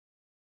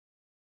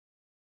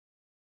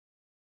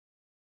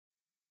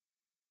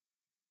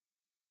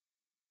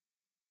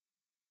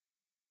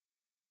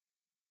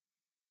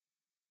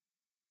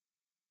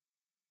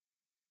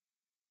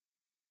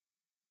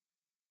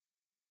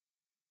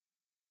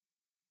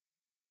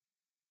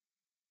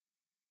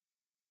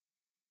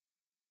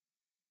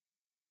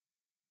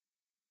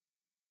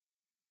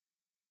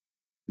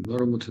اینا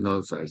رو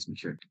متناوب فرض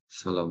میکردیم.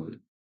 سلام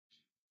علیکم.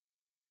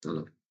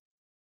 سلام.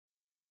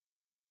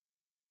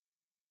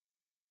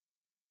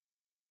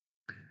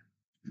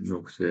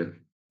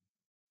 نکته: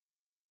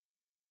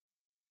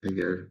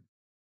 اگر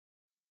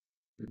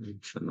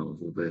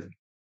تناوب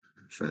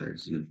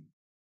فرضی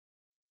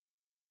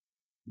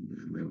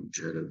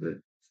منجر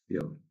به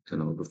یا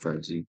تناوب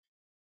فرضی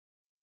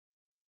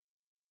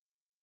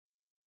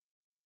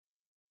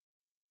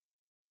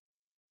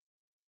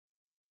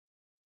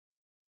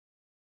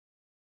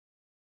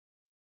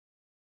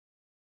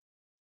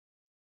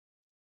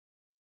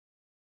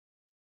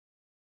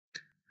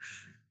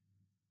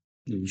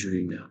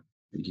اینجوری نه،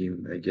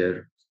 بگیم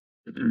اگر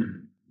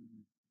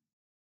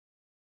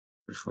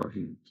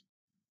بخواهیم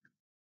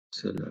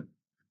اطلاعات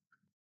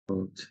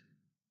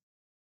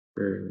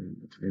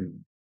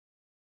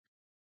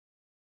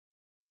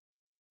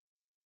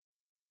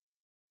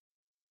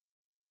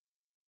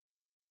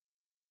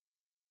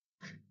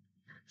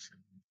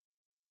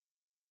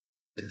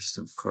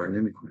دستم کار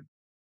نمیکنه.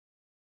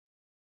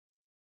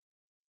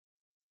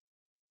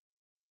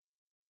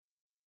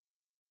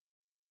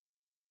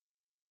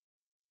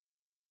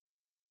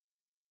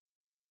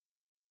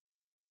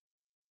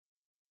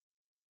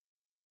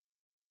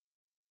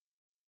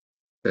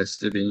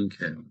 بسته به این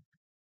که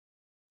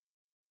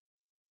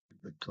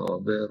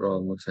تابع را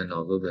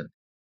متناوب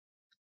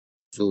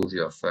زوج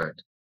یا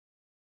فرد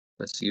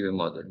مسیر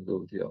ما داریم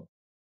زوج یا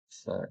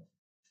فرد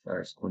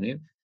فرض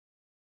کنیم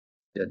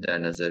یا در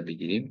نظر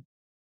بگیریم،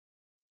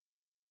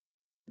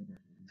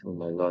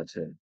 جملات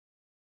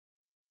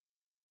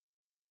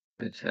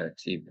به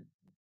ترتیب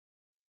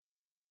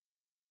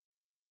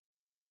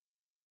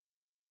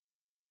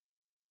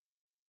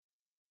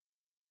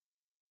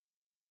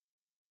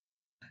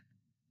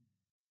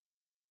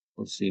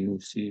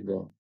سینوسی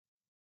و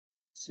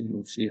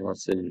سینوسی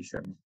حاصل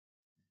میشن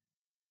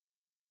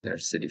در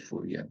سری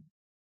فوریه.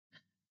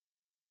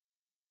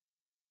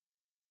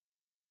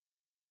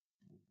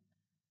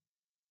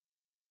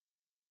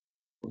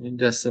 این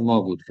دست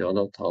ما بود که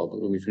حالا تابع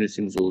رو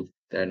میتونستیم زوج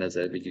در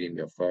نظر بگیریم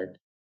یا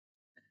فرد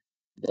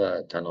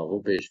و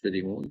تناوب بهش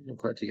بدیم. اون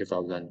نکاتی که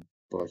قبلا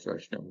باهاش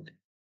آشنا بودیم.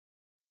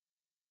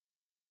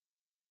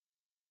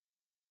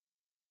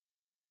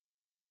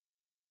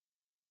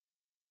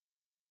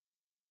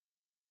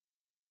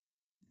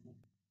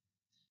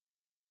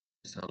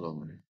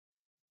 سلام علیکم.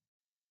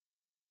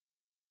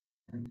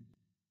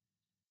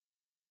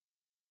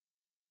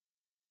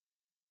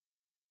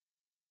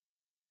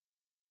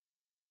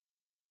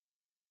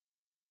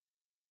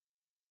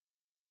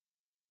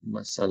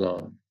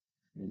 مثلا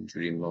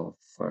اینجوری ما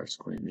فرض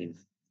کنیم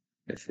این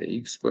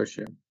f(x)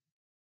 باشه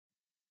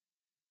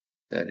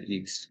در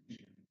x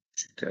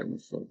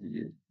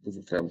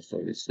بزرگتر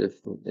مساوی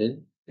صفر و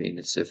l،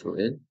 بین صفر و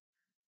l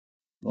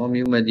ما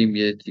می اومدیم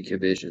یه تیکه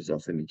بهش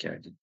اضافه می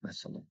کردیم.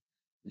 مثلا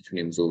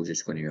میتونیم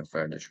زوجش کنیم یا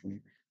فردش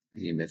کنیم.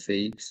 بگیم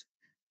f(x)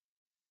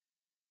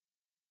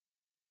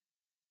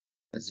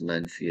 از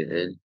منفی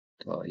l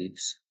تا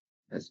x،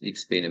 از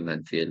x بین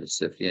منفی l و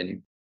صفر،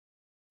 یعنی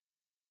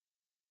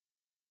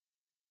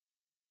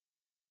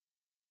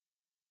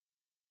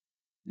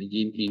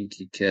میگیم این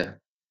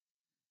تیکه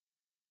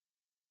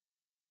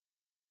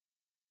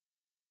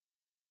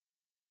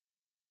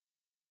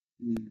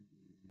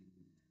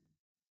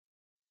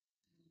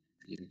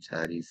این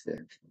تعریف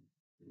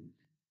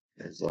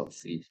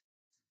اضافی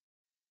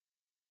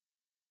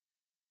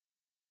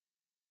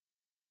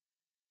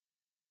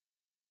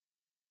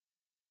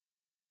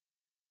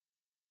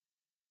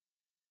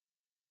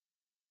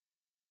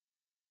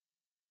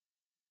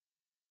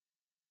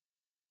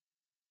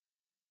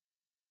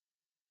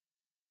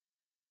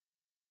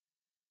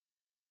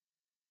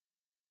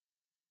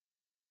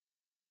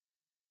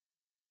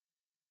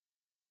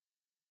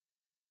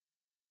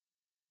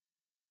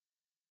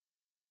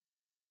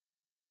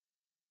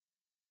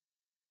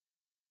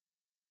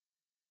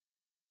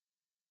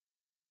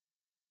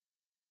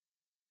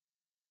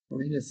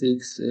این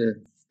f(x)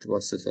 با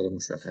ستاره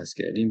مشخص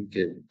کردیم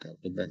که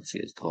تقریبا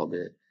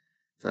تابع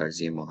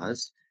فرضی ما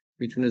هست.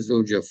 میتونه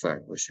زوج یا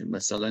فرد باشه.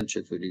 مثلا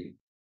چطوری؟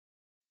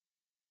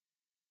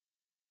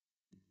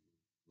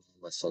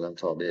 مثلا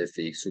تابع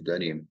f(x) رو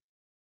داریم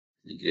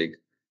y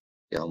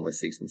یا هم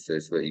f(x)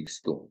 مساوی با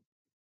x2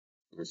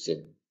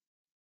 درسته؟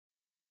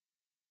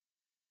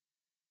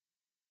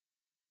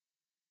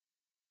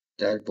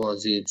 در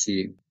بازی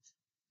چی؟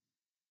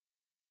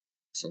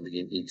 مثلا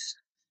بگیم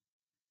x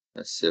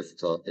از 0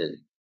 تا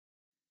l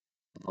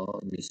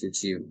میشه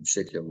چی؟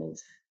 شکل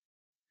موج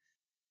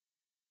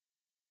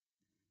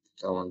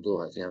توان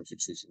 2 هست، همچین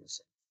چیزی.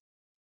 مثلا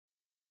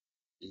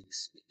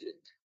x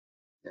میگه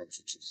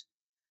همچین چیزی.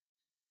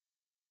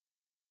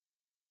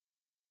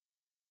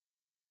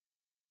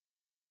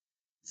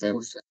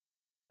 فرموش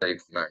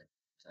تعریف من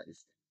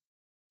تعریف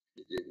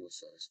y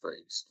مساوی با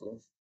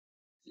x2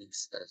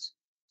 x از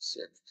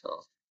 0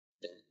 تا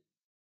l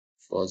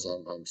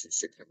بازم همچین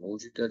شکل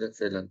موجود داره.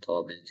 فعلا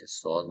تا به اینکه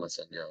سوال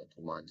مثلا یا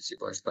تو مهندسی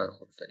باش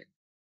برخورد داریم.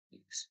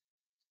 x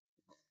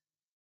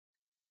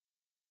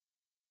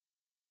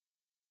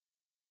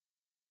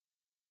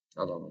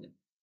علامه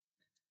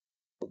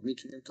خب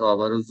میتونیم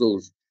تعاریف رو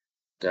زوج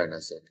در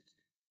نظر بگیریم،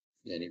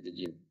 یعنی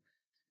بگیم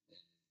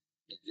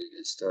این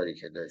استاری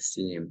که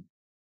داشتیم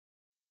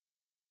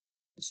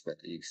مثبت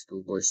x2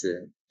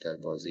 باشه در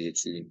بازه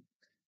چی؟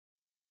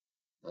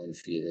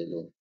 منفی ال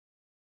و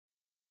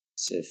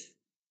صفر،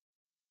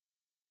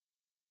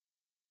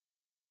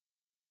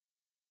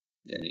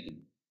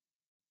 یعنی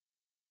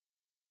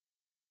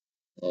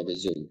آب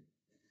زوج.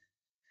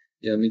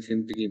 یا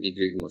میتونیم بگیم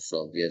y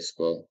مساوی است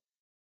با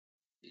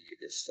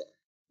y استار،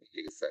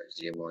 y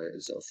فرضی ما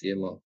اضافی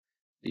ما،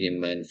 بگیم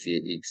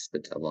منفی x به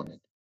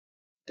توان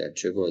در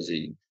چه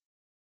بازی؟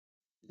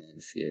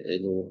 منفی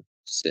ال و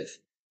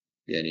صفر،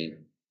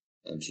 یعنی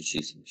همچی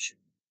چیزی میشه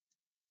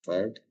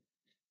فرد،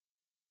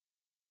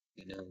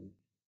 اینم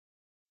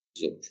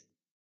زوج.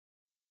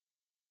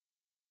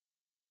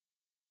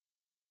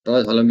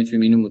 بعد حالا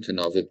میتونیم اینو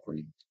متناوب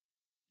کنیم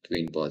تو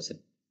این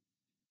بازه.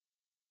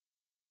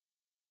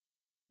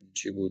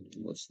 چی بود؟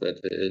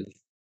 مثبت ال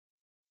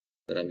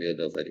برم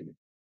یادآوری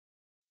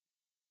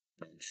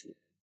منفی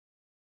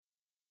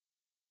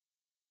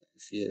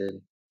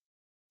ال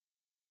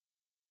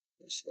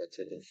مثبت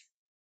ال.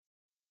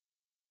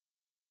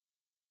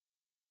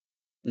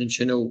 این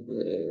چه نوع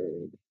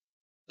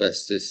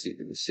بسته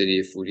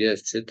سری فوریه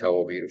از چه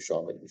توابعی رو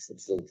شامل میشد؟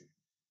 زوج.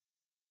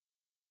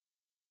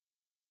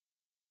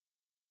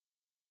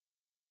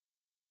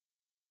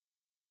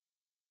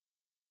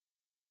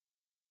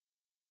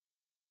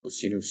 و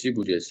سینوسی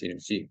بود یا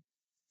سینوسی؟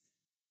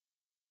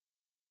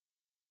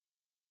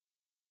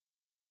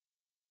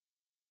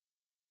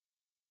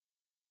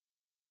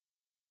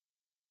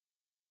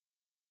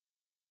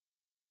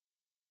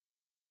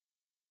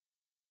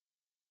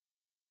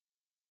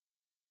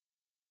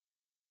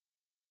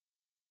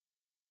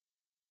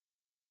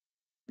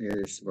 اگر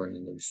اشتباهی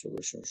نوشته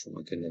باشم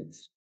شما که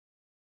نوشت.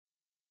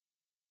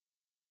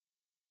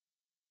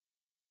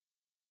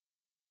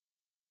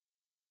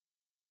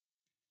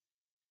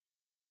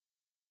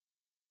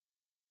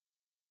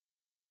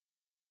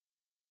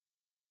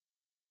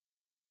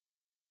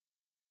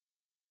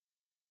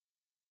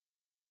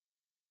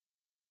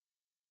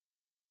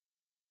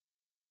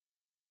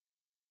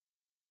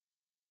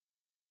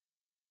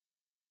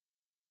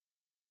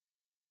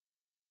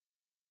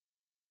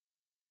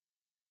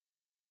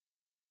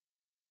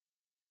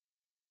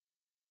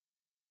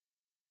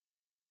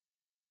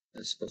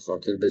 پس به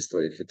خاطر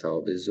بسپارید که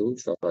توابع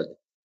زوج فقط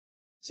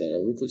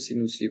ضرب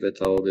کوسینوسی و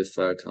توابع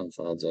فرد هم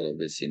فقط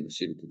ضرب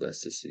سینوسی رو تو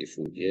بسته سری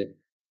فوریه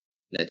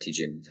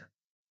نتیجه میدن.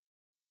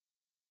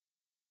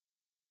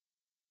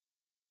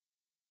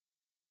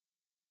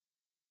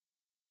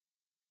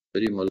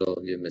 بریم حالا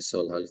یه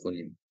مثال حل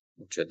کنیم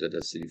مجدد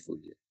از سری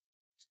فوریه.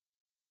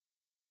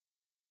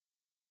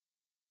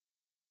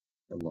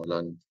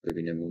 احتمالاً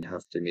ببینم این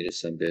هفته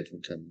میرسم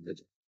بهتون تمرین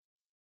بدم.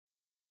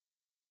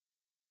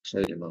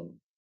 خیلی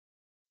ممنون.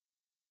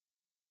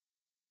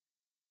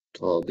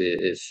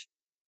 تابع f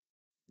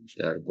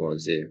در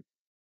بازه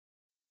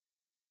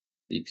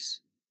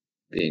x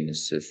بین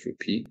 0 و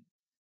p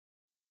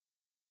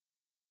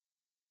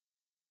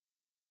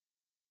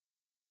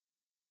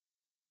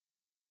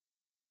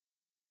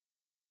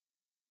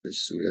به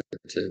صورت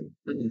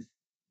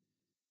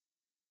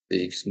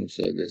به x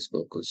مساوی است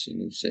با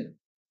کوسینوس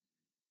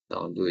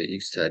لام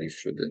 2x تعریف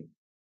شده.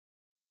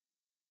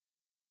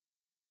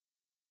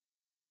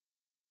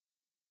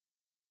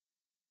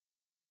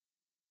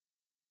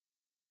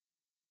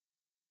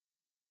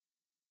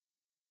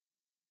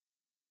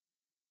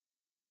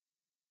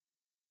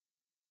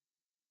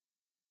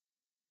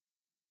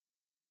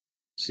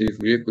 سری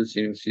فوریه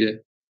کوسینوسی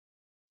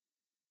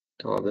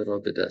تابع را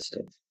به دست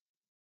آورد.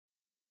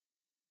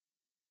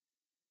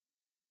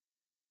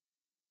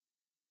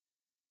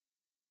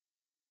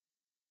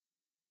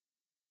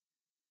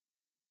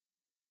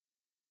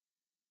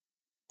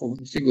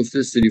 خب وقتی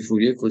گفته سری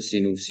فوریه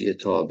کوسینوسی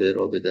تابع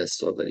را به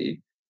دست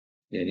آوری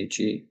یعنی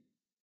چی؟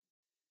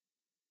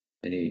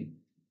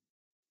 یعنی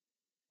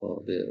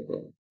تابع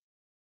را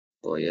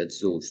باید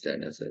زوج در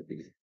نظر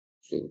بگیریم.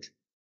 زوج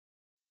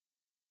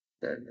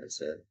در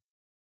نظر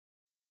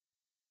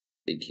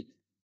بگیریم.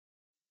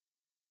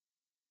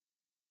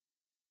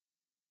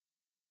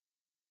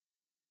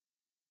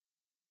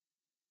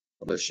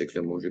 حالا شکل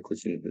موج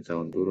کوسینوس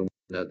بتوان دو رو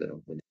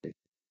ندارم،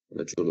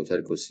 حالا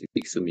جلوتر کوسینوس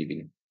ایکس رو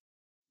میبینیم.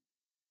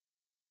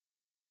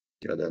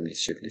 یادم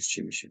نیست شکلش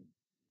چی میشه.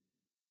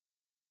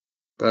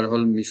 به هر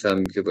حال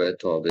میفهمیم که باید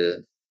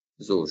تابع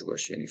زوج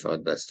باشه، یعنی فقط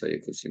بستای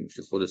کوسینوس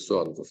خود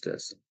سوال گفته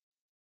هستم.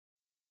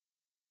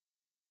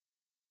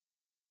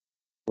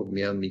 خب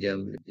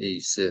میگم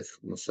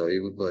A0 مساوی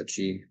بود با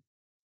چی؟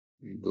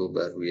 2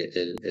 بر روی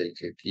ال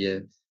که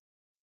پیه،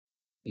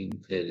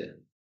 این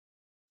ال،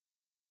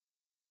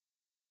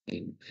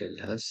 این ال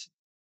هست.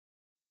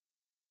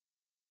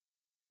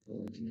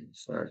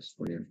 فرض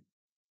کنیم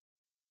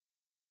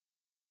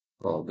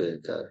تابع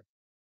در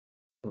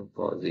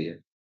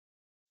بازی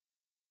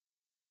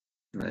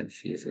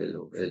منفی ال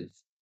و ال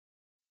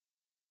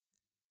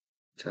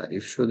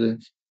تعریف شده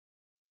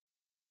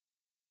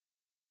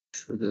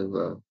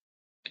و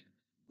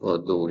با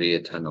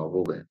دوره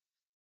تناوبه.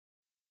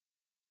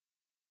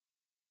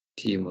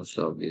 تی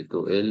مساوی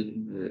 2L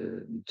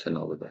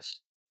متناوب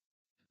است.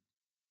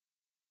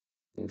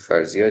 این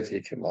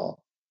فرضیاتیه که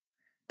ما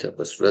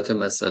طبق صورت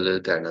مسئله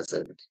در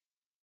نظر بگیریم.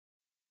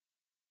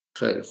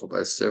 خیلی خوب،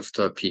 از 0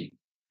 تا پی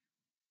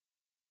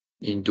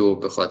این دو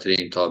به خاطر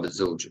این تاب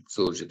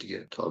زوج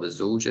دیگه، تاب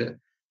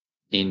زوجه.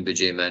 این به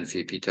جای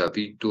منفی پی تا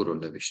پی 2 رو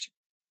نوشتیم.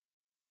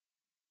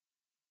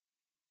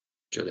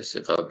 جلسه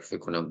قبل فکر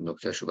کنم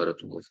نکتهشو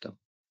براتون گفتم.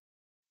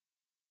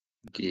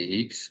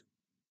 dx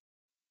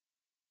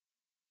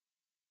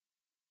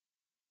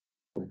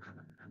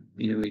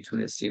اینو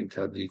میتونستیم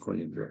تبدیل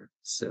کنیم به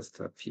 0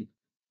 تا پی.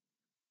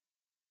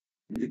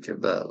 میگه که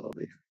به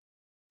علاوه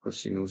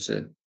کوسینوس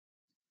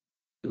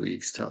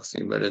 2x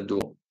تقسیم بر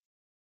 2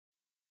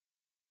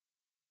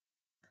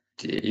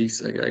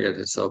 dx اگر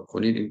حساب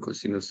کنید این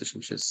کوسینوسش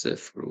میشه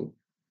 0 رو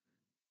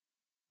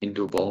این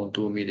دو با اون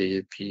 2 میره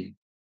یه پی،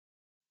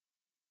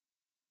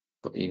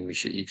 این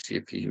میشه x، یه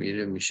پی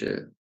میره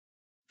میشه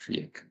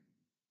 1.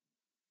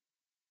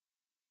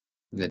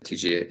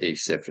 نتیجه a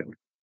 0.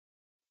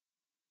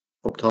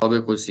 خب تاب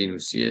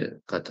کوسینوسی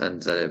قطعا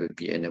ضرب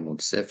بی ان مون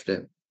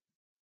 0.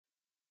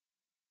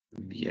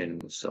 بی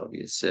ان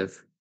مساوی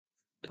 0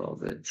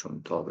 تاب،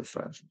 چون تاب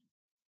فرض،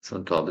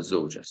 چون تاب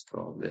زوج است،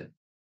 تاب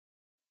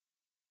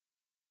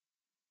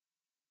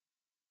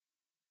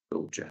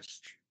زوج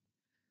است.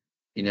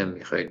 اینم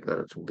میخواید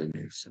براتون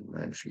بنویسم،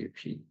 منفی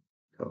پی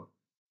تا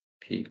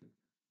پی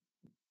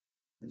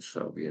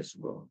مساوی است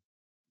با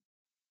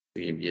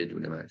یه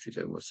دونه منفی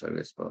تا مساوی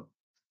است با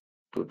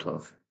 2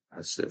 تا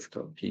از 0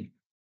 تا پی.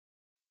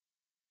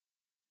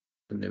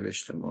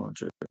 نوشته ما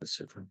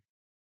جلسه کنیم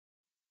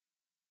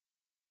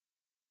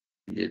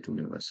یه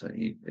دونه مثلا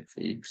این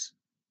fx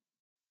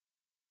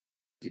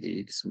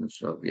dx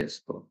مساوی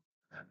است با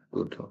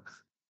 2 تا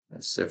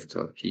از 0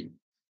 تا پی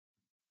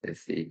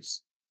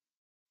fx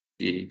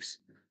dx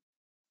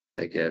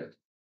اگر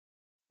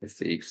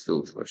fx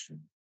زوج باشه.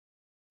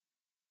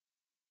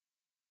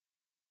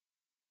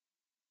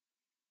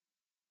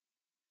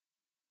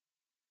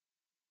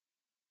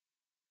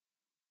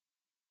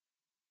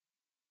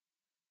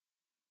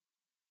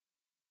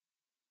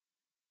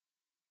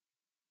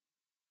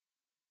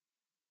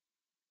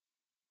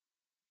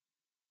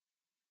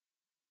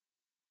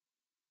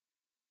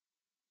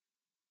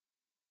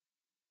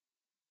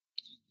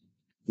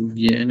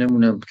 یه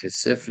نمونم که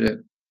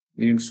 0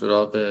 میریم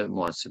سراغ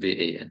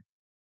محاسبه an،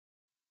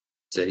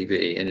 ضریب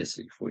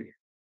an فوریه.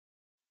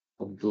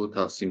 خب 2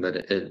 تقسیم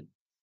بر l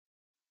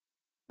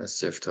از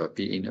 0 تا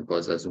پی، اینه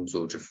باز از اون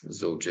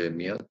زوجه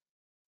میاد.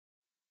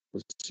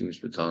 کوسینوس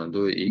به توان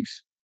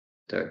 2x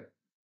در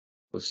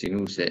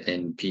کوسینوس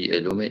n پی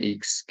الوم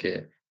x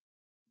که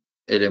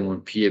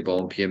المون پی با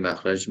اون پی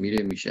مخرج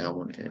میره میشه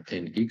همون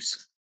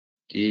nx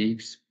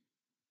dx.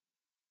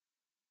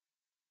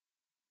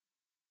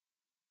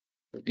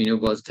 اینو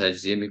باز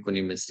تجزیه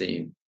میکنیم مثل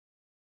این،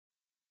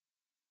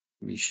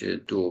 میشه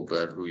 2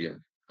 بر روی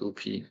 2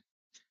 پی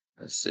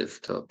از 0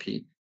 تا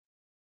پی.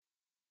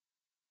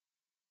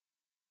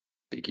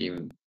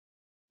 بگیم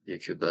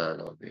یک به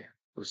علاوه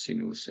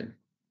کوسینوس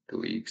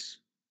 2x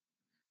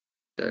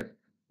در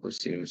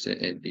کوسینوس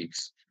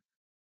nx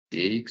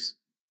dx.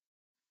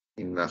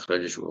 این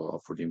مخرجش رو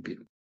آفرین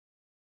بیرون.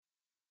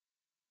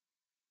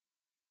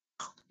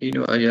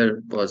 اینو اگر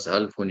باز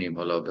حل کنیم،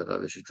 حالا به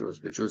روش جز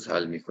به جز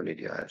حل میکنید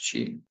یا هر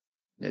چی،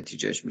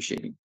 نتیجهش میشه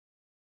این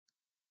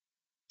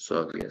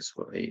مساوی است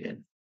با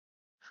an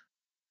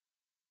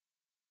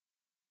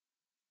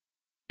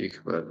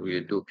 1 بر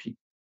روی 2 پی.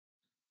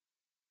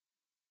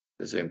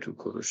 بذاریم تو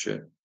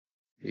کروشه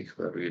 1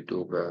 بر روی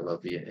 2 به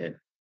علاوه n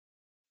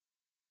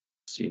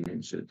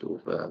سینوس 2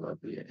 به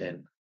علاوه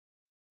n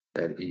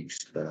در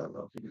x به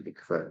علاوه 1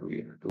 بر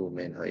روی 2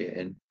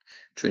 منهای n.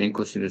 چون این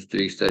کوسینوس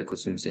 2x در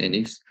کوسینوس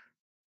nx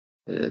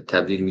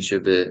تبدیل میشه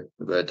به،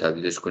 و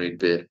تبدیلش کنید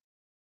به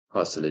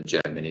حاصل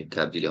جمع، یعنی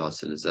تبدیل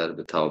حاصل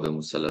ضرب تعاریف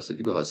مثلثی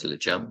به حاصل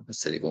جمع از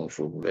طریق اون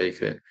فرمولایی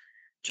که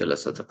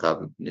جلسات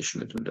قبل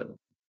نشونتون دادم.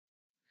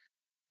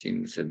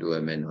 سینوس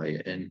 2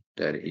 منهای n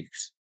در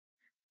x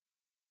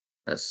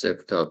از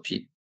 0 تا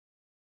پی.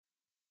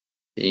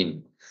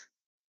 این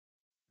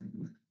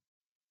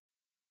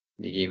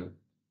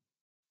میگیم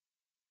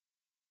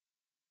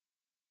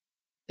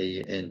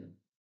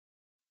an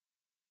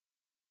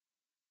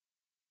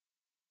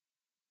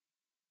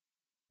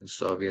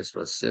مساوی است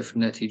با 0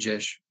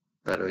 نتیجهش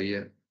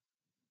برای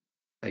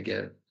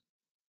اگر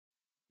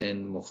n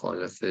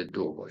مخالف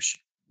 2 باشه،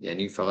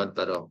 یعنی فقط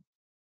برای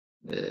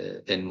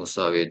n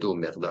مساوی 2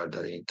 مقدار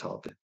داره این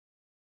تابه.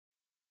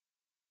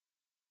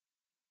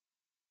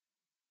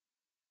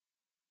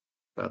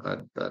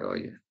 فقط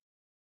برای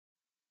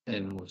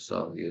n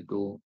مساوی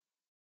 2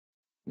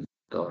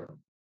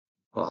 دارم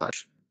خواهد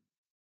شد.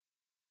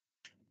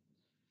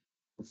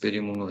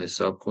 بریم اونو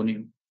حساب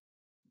کنیم.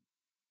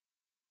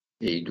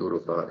 A2 رو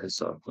فقط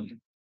حساب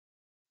کنیم.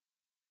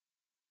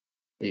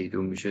 A2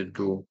 میشه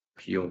 2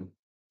 پیون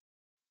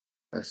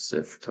از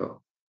 0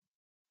 تا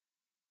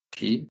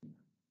P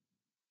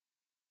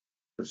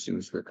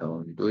کوسینوس به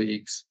توان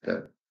 2x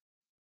در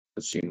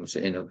کوسینوس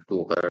n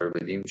 2 قرار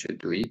بدیم میشه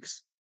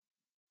 2x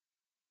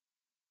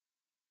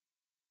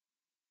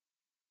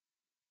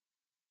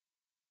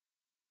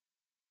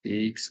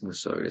x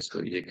مساوی است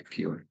با 1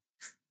 پیون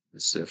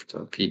 0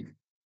 تا پی.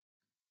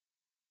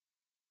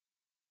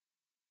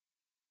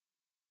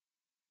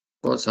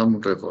 باز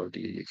همون روال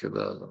دیگه، 1 به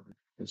علاوه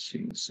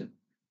کوسینوس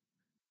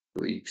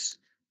 2x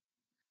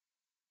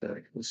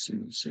در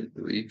کوسینوس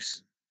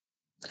 2x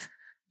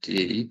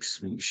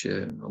dx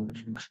میشه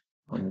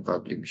همون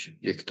قبلی میشه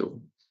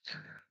 1/2.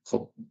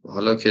 خب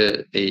حالا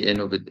که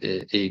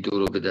A2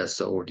 رو به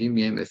دست آوردیم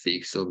میایم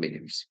fx رو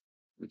بنویسیم.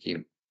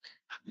 میگیم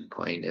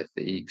پایین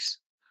fx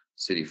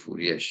سری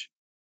فوریهش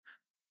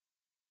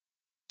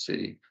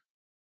سری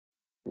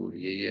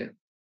فوریه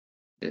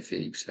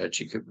fx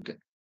هرچی که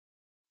بوده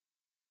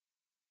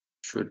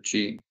شد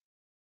چی؟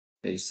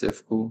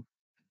 A0 کو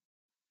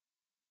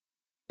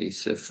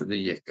A0 شده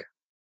 1.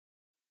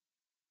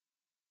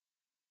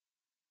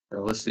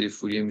 در سری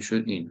فوریه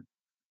میشد این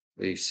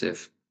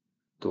A0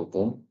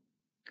 دوم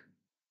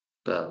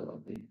به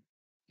علاوه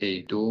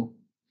A2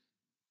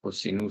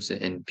 کوسینوس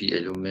NP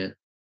الوم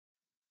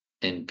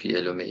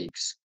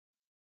x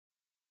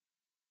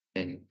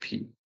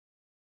NP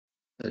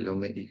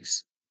الوم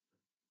x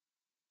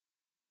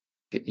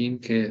که این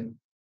که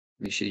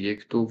میشه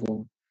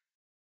 1/2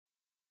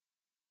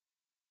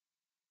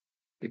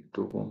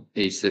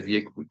 A0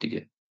 1 بود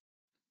دیگه،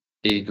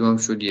 A2 هم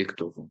شد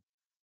 1/2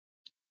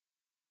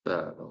 به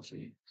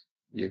علاوه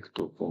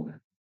 1/2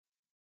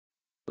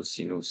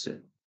 کوسینوس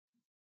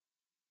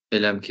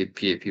الم که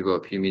پی با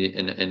پی میره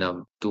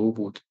انم 2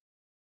 بود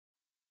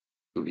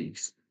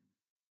 2x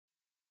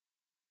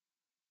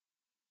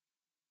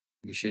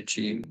میشه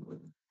چی؟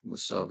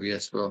 مساوی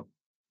است با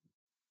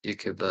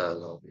 1 به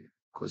علاوه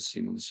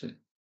کوسینوس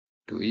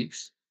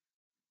 2x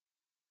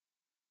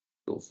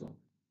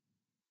دوم.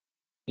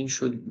 این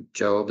شد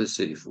جواب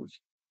سری فوریه.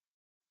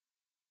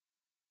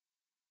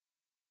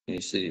 این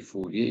سری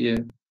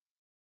فوریه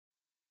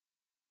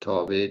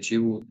تابع چی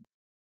بود؟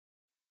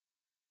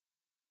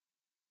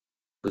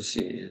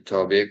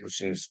 تابع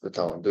کوسینوس به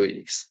توان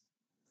 2x.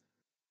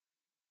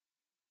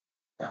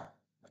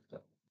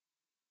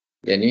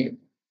 یعنی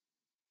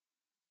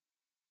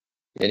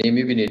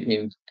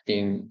میبینید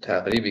این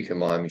تقریبی که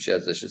ما همیشه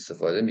ازش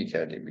استفاده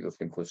میکردیم،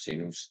 میگفتیم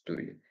کوسینوس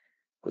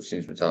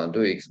به توان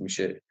 2x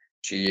میشه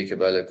چی 1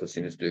 به علاوه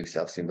کوسینوس 2x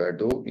تقسیم بر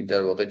 2. این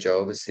در واقع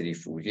جواب سری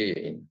فوریه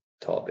این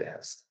تابع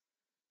هست.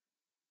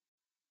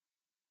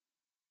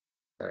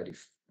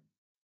 تعریف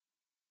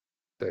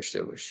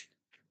داشته باشید.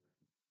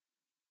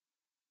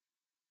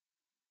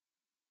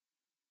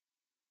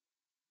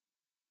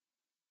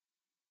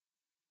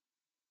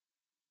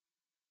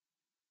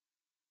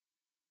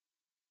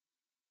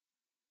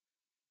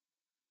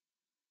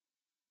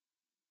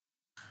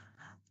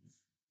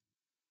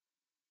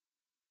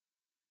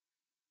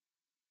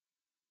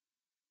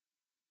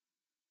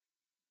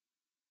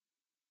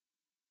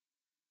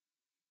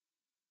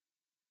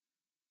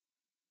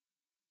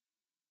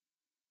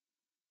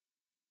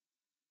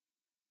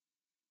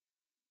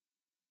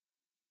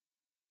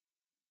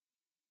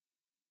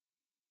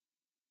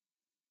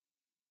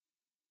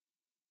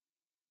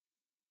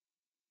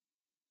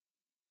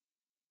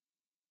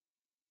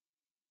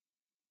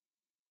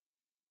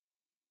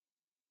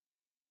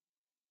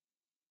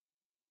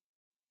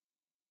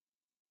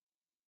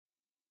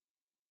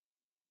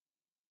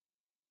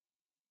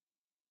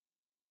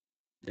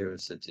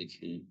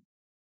 دیورسیتی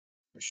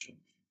باشه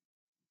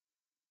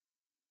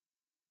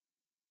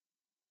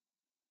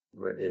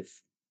و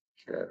F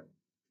که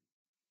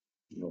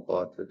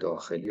نقاط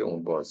داخلی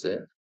اون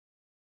بازه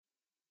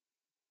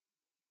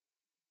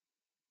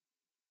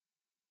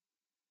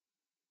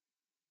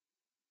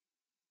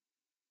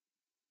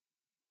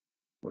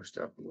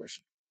مشتق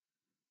باشه.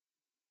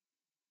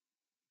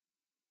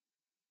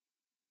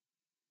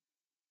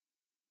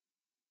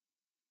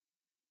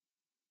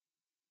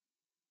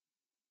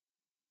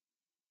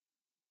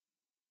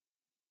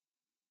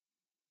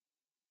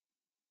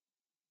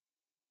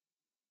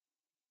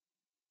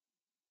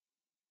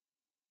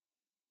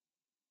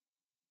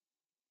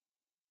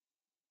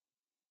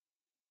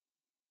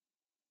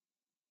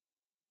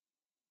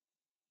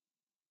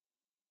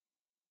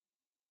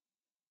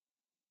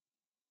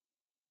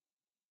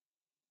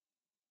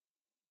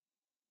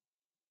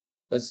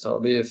 پس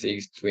تابع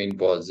فیکس تو این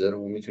بازه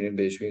رو میتونیم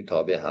بهش بگیم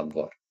تابع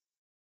هموار.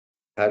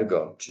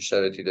 هرگاه چه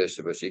شرطی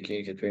داشته باشه، یکی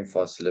اینکه تو این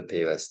فاصله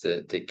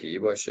پیوسته تکه‌ای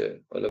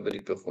باشه. حالا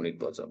برید بخونید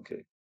بازم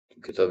که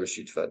تو کتاب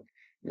شیتفت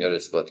میاره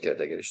اثبات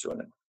کرد اگر اشتباه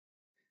نکنم.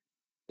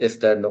 F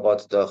در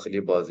نقاط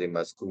داخلی بازه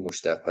مذکور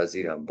مشتق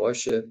پذیر هم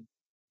باشه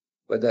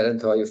و در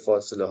انتهای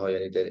فاصله ها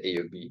یعنی در A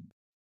و B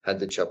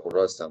حد چپ و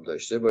راست هم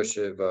داشته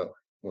باشه و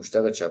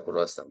مشتق چپ و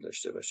راست هم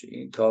داشته باشه.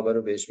 این تابع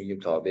رو بهش میگیم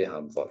تابع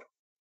هموار.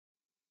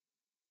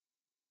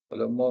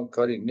 حالا ما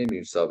کاری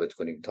نمی‌ریم ثابت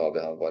کنیم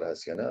تابع هموار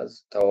هست یا نه.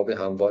 از توابع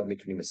هموار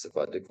میتونیم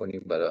استفاده کنیم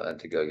برای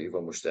انتگرالگیری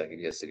و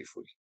مشتقگیری از سری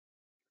فوریه.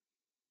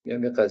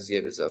 میام یه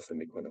قضیه اضافه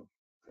میکنم.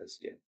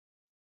 قضیه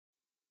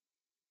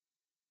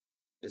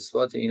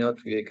اثبات اینا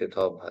توی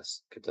کتاب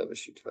هست، کتاب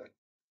شیتفت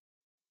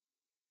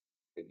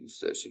که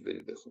دوست داشتید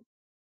برید بخونید.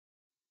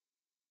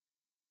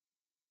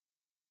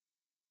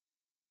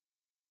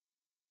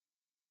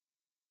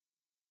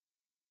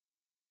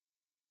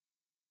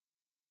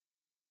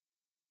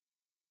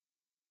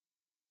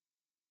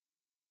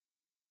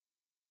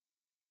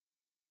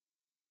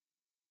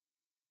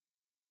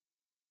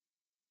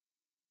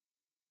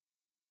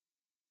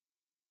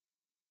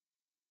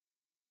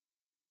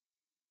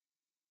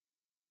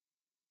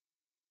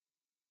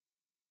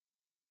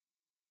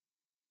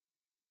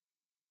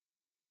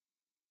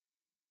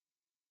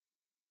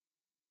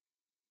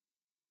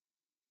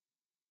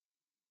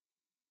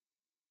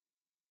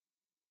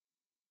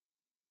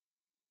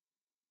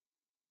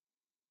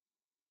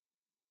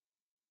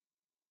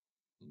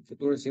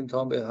 درست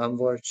امتحان به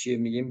هموار چیه؟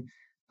 میگیم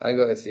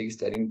هرگاه fx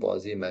در این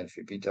بازی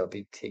منفی پی تا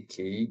پی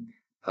تکه‌ای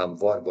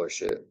هموار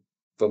باشه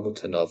و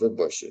متناوب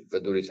باشه و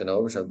دوره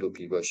تناوبش هم 2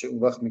 پی باشه، اون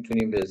وقت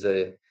میتونیم به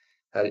ازای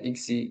هر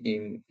ایکسی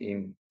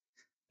این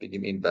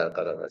بگیم این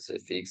برقرار هست،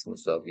 fx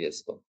مساوی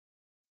است با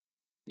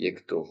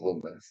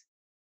 1/2 است.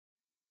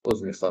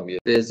 میخوام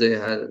به ازای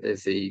هر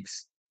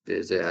fx به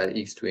ازای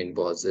هر x تو این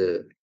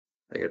بازه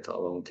اگر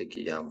تمام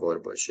تکه‌ای هموار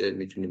باشه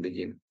میتونیم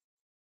بگیم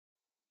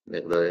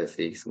مقدار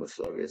fx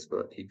مساوی است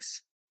با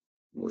x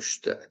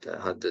مشتعل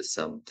حد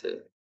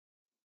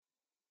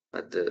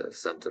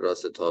سمت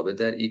راست تابع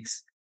در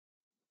x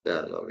به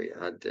علاوه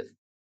حد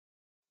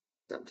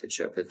سمت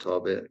چپ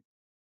تابع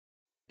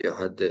یا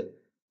حد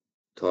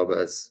تابع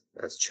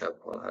از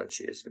چپ ها،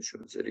 هرچی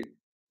اسمشون بذارید،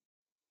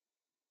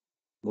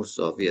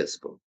 مساوی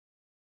است با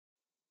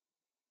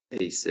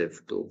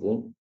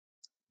a0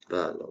 به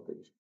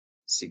علاوه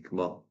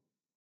سیگما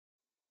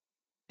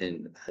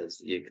n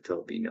از 1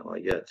 تا بی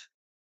نهایت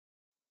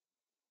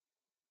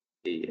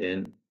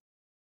an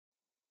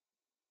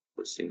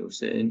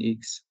کوسینوس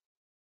nx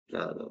به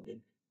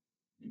علاوه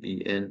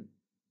bn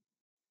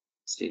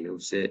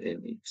سینوس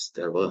nx.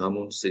 در واقع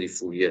همون سری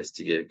فوریه است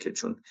دیگه که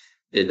چون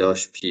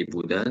الاش پی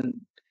بودن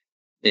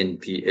ان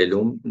پی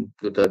الوم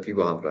دو تا پی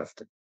با هم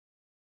رفته.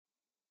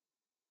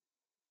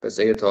 پس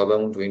اگه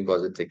تابعمون تو این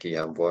بازه تکی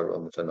هموار و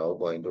متناوب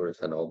با این دور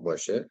تناوب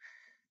باشه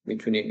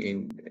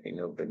میتونیم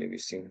اینو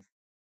بنویسیم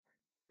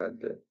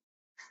حد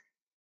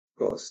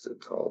راست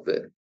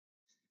تابع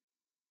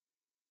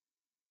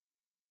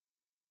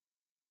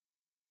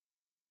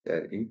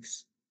در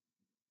x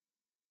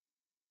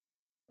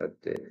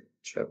حد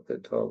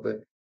چپ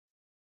تابع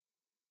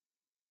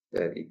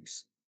در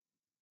x.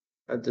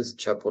 حد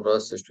چپ و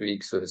راستش تو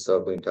x رو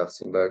حساب کنیم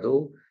تقسیم بر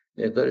 2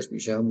 مقدارش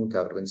میشه همون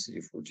تقریبا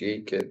سری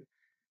فوریه‌ای که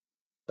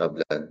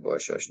قبلا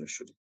باهاش آشنا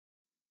شدیم.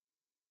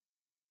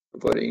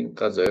 دوباره این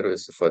قضایه رو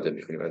استفاده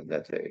می‌کنیم از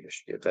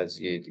نتایجش. یه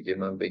قضیه دیگه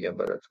من بگم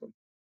براتون.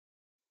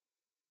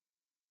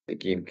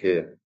 بگیم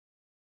که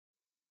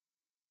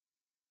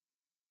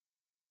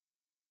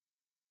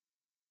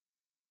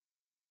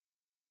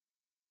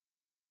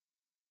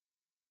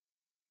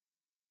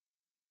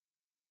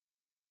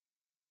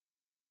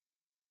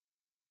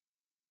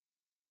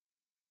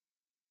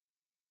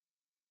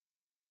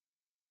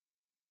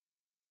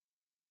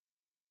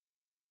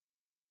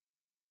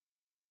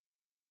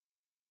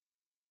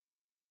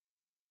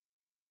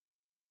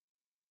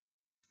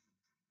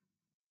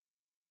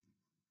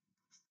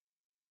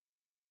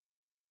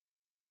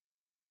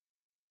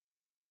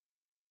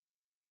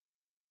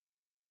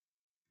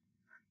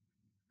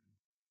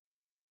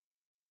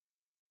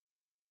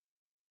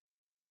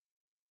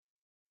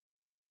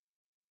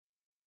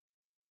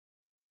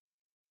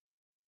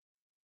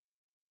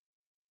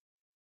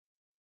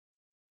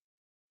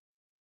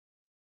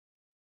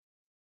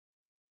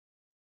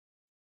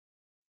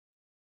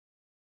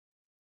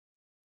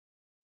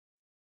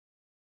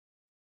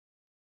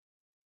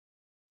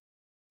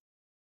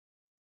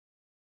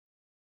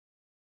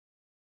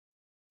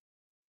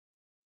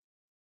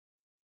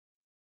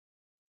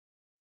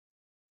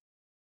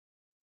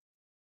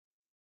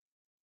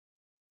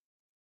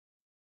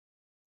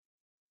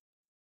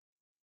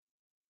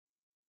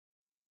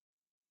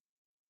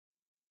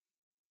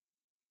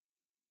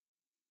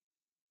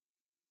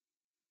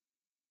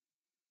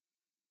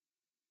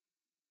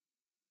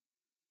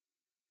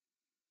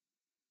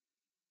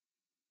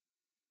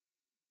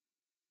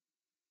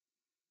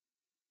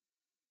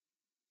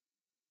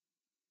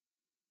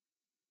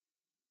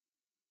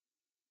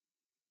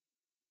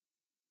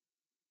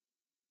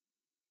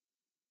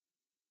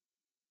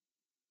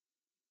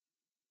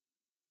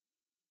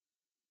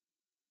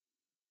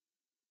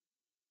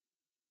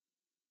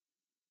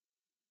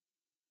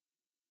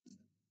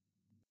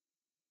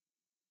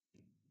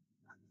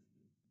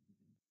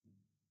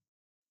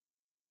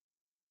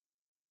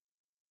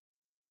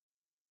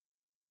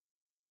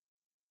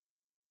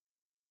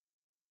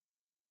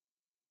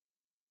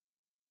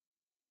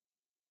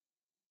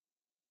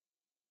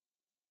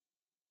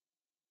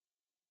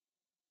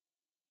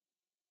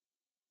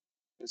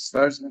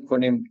فرض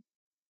می‌کنیم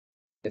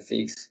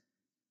fx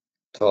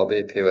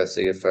تابع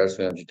پیوسته، فرض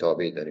کنیم همچین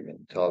تابعی داریم،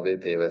 یعنی تابع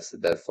پیوسته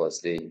در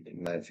فاصله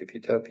منفی پی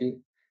تا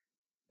پی،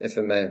 f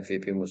منفی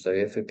پی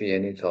مساوی f پی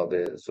یعنی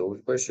تابع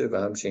زوج باشه و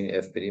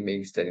همچنین f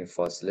پریم x در این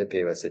فاصله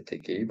پیوسته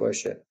تکه‌ای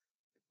باشه.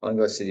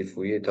 آنگاه سری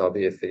فوریه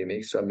تابع f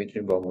پریم x را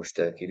میتونیم با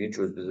مشتقگیری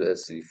جزء از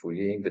سری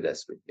فوریه این به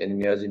دست بیاریم. یعنی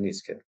نیازی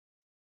نیست که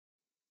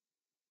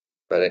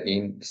برای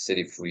این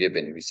سری فوریه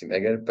بنویسیم.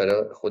 اگر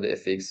برای خود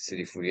fx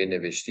سری فوریه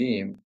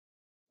نوشتیم،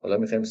 حالا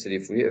میخوایم سری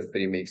فوریه f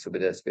پریم x رو به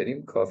دست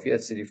بیاریم، کافی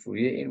از سری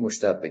فوریه این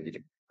مشتق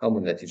بگیریم،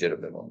 همون نتیجه رو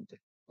به ما میده،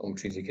 اون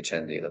چیزی که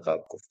چند دقیقه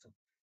قبل گفتم.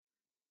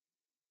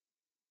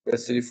 و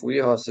سری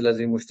فوریه حاصل از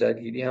این مشتق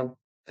گیری هم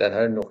در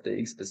هر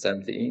نقطه x به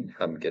سمت این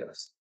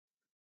همگراست.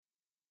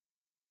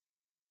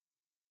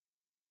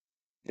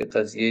 یه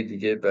قضیه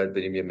دیگه بعد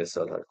بریم یه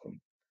مثال حل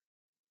کنیم.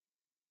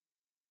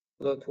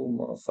 حالا تو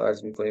ما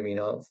فرض میکنیم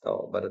اینا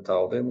برای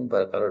تعاقبمون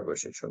برقرار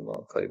باشه، چون ما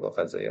کاری با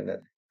قضایا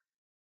نداریم،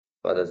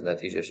 بعد از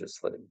نتیجهش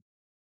استفاده میکنیم.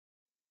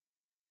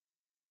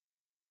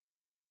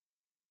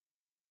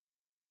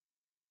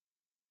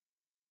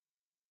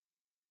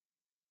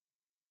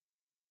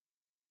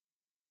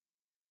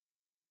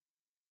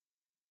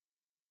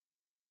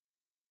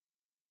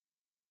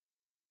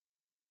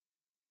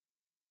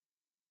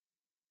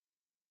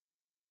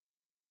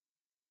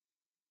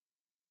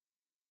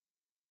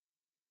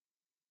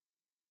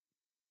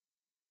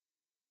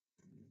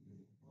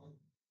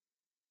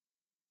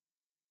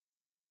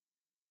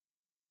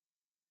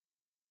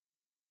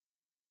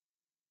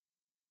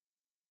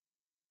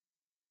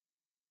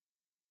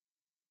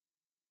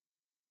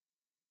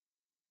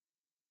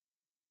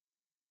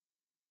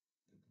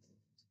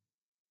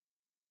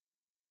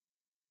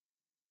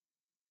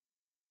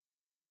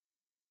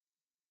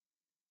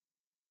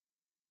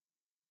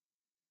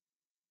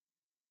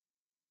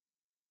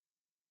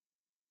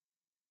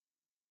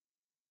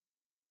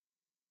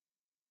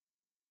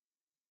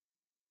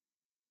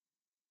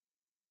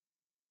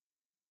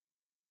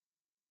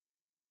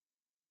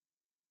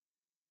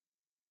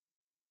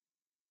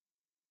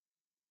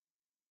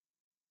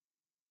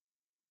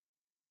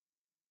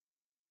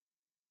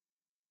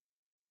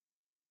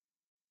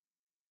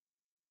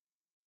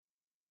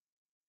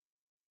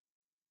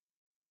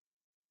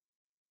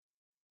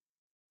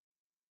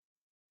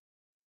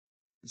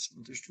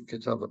 اسمش تو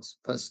کتاب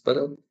هست. پس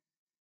برای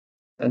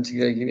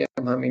انتگرالگیری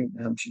هم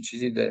همچین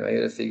چیزی داریم.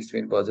 اگر fx تو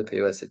این بازه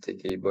پیوسته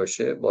تکه‌ای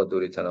باشه با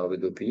دوره تناوب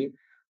دو پی،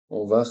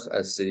 اون وقت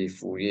از سری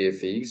فوریه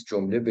fx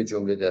جمله به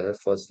جمله در هر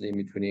فاصله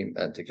میتونیم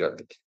انتگرال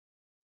بگیریم.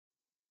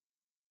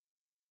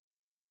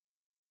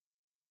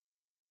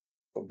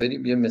 خب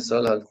بریم یه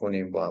مثال حل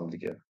کنیم با هم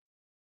دیگه.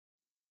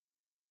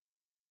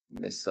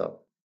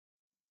 مثال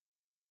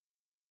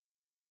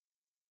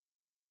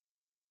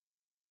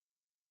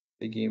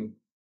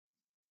بگیم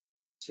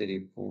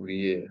سری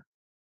فوریه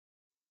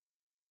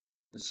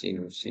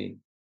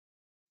سینوسی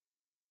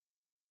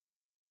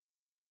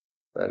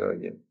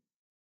برای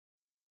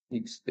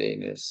x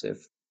بین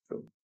 0 و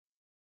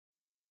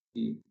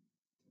p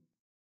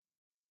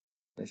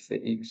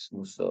fx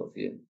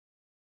مساوی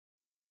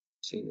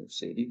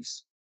سینوس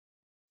x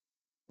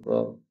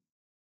را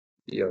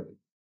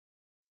بیابیم.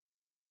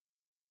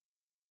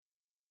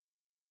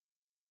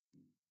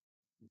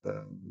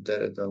 و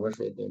در ادامه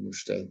شاید با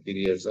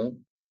مشتقگیری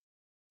ارزان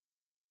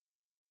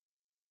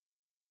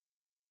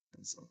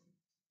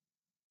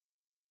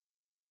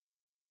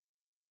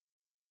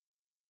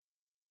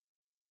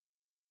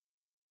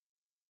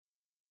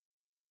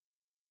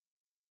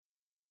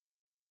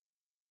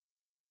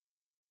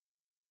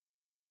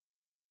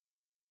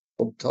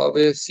خب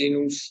تابع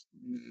سینوس،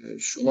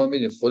 شما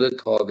میدونید خود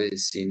تابع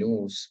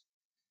سینوس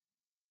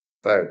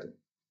فرد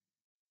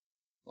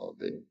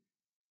تابع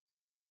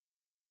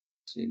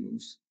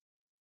سینوس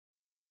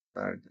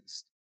فرد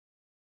است.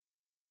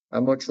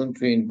 اما چون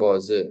تو این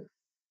بازه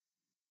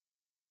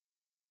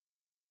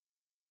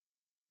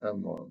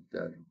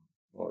در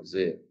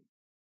بازه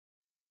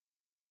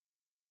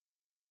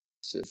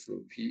 0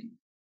 و پی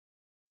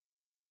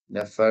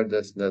نه فرد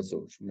است نه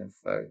زوج، نه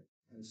فرد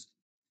است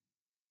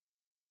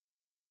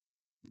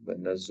و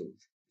نه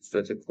زوج.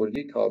 صورت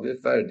کلی تابع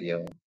فردی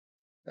ها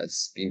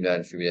از بین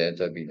منفی بیان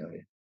تا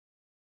بینایی.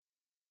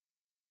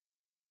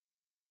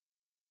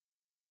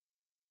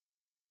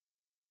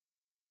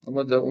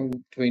 اما در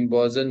اون تو این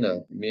بازه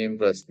نه، میم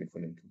رسم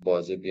میکنیم تو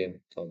بازه،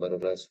 بیایم تابع رو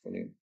رسم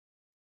کنیم.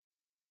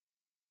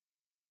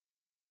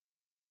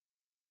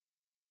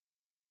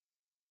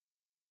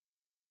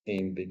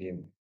 این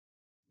بگیم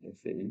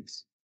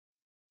fx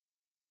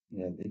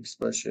این x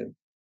باشه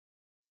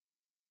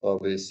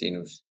تابع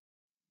سینوس.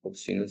 خب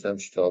سینوس هم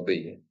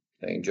تابعیه،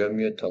 تا اینجا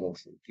میاد تموم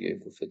شد دیگه.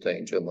 گفته تا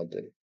اینجا ما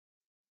داریم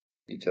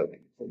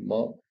بی‌تابعی. خب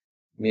ما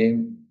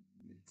میم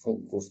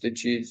خب گفته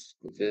چیز،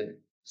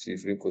 گفته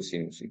صفری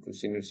کوسینوسی.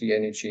 کوسینوسی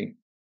یعنی چی؟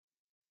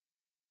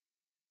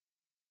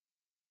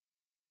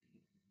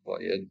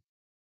 باید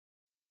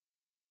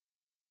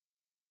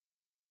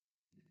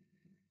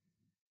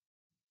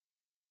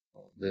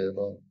تابع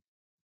را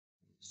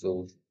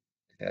زوج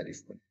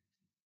تعریف کنیم.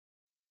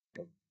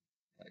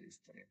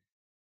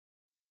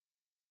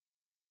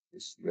 به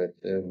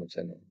صورت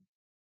متناوب.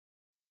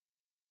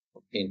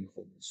 خب این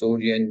خب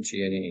زوج یعنی چی؟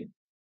 یعنی این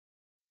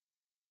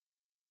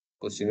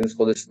کوسینوس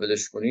خودش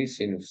ولش کنی،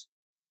 سینوس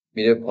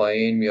میره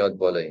پایین میاد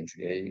بالا،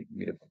 اینجوری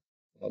میره پایین.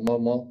 اما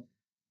ما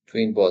تو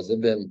این بازه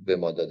به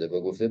ما داده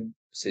و گفته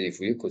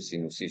سریفوی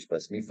کوسینوسیش،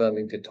 پس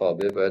میفهمیم که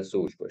تابع باید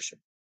زوج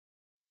باشه.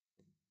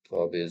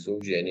 تابع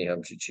زوج یعنی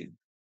همچی چی؟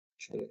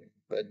 چرا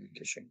باید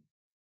میکشیم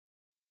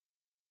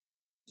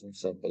اون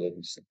سب بلد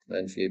نیستم.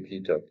 منفی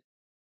پی تا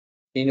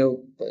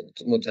اینو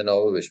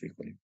متناوبش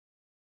میکنیم.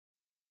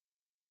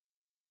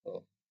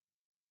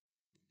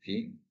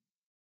 پی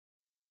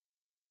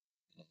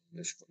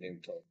بش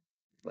کنیم تا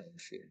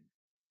منفی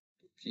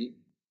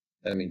پی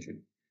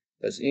همینجوری.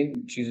 پس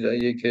این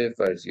چیزاییه که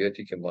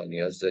فرضیاتی که ما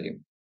نیاز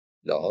داریم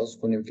لحاظ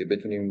کنیم که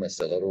بتونیم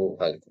مسئله رو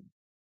حل کنیم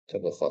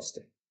طبق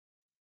خواسته.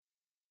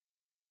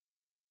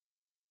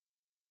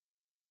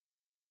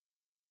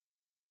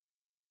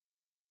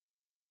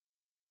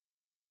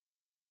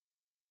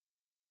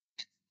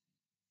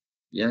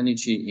 یعنی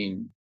چی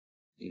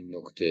این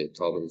نکته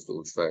تابع رو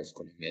زوج فرض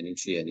کنیم؟ یعنی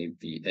چی؟ یعنی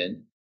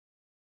bn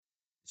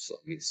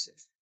مساوی 0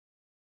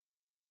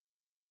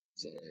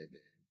 ضرب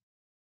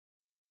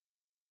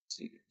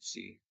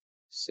سی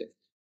 0.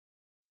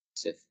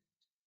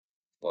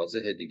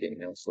 واضحه دیگه،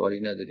 این هم سوالی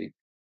ندارید؟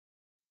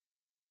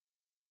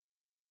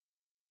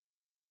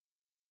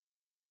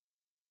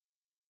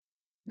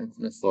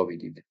 نکنه خوابی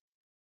دیده.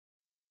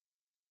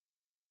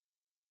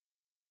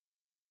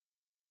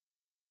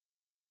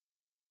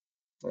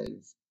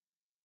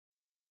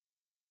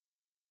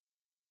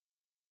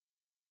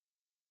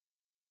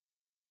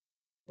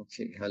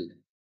 اوکی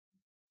حل.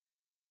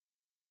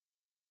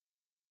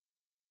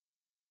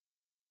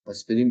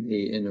 پس بریم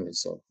an رو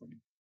حساب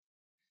کنیم.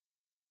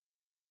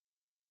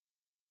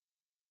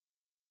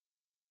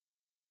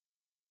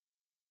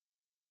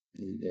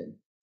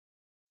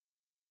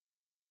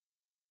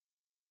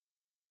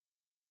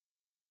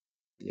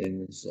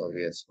 an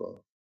مساوی است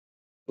با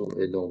دو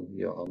الوم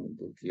یا همون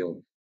دو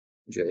پیوم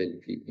اینجا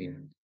LP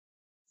این.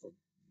 خب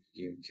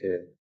بگیم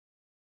که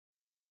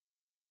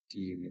D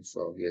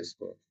مساوی است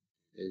با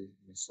L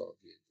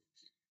مساوی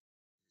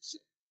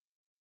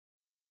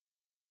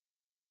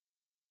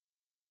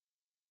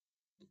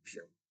دو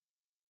پیوم.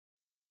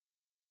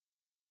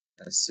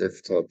 از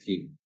 0 تا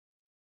پی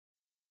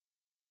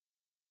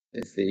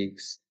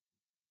fx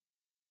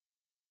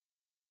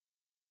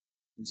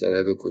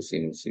ضرب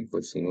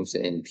کوسینوس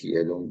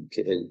NPL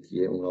که LP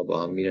اونا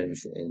با هم میرن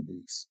میشه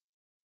NX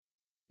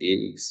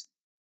AX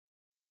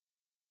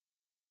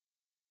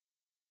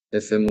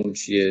fمون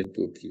چیه؟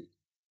 2p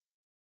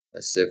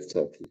از 0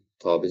 تا پی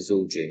تاب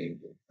زوجه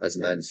این از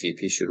منفی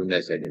پی شروع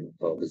نکردیم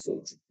تاب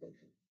زوجه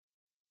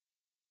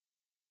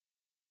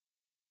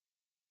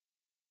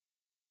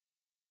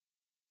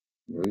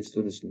رویز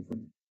درست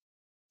میکنیم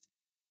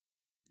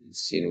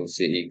سینوس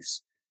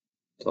X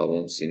تاب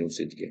اون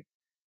سینوس دیگه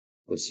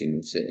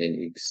کوسینوس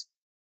NX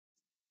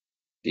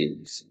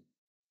DX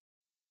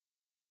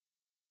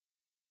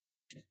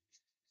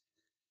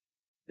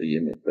یه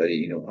مقداری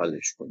اینو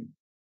حلش کنیم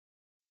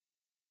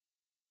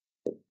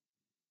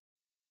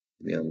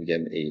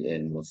میگم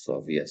AN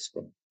مساوی است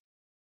با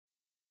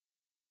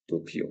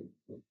 2p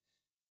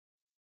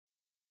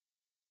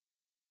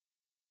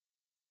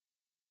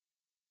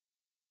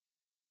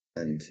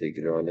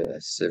انتگرال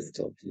از 0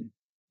 تا پی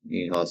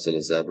این حاصل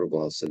ضرب رو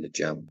با حاصل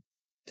جمع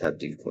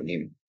تبدیل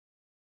کنیم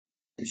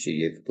میشه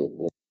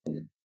 1/2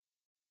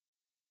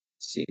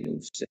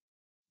 سینوس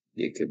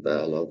 1 به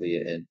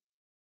علاوه n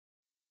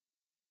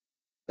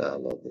به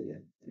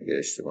علاوه اگر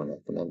اشتباه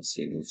نکنم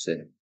سینوس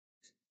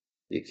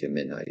 1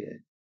 منهای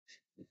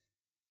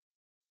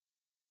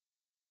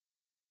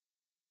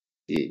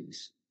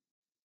dx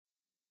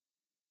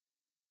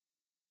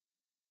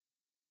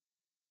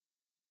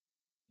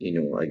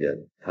اینو اگر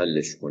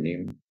حلش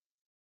کنیم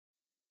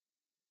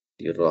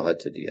دیگه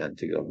راحت دیگه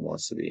انتگرال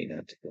محاسبه این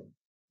انتگرال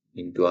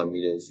این دو هم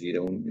میره زیر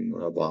اون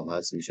اونا با هم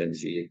هست میشن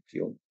میشه 1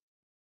 پیوم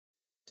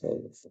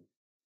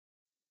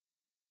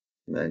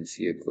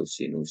منفی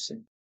کوسینوس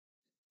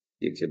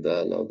 1 به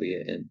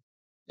علاوه n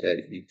در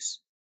x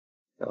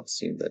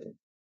تقسیم بر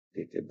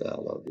 1 به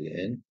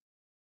علاوه n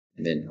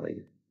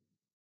منهای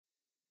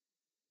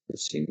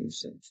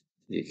کوسینوس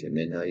 1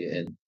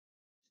 منهای n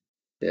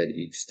در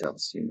x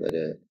تقسیم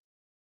بر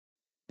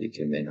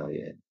 1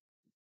 منهای n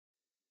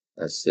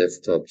از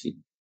 0 تا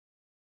پی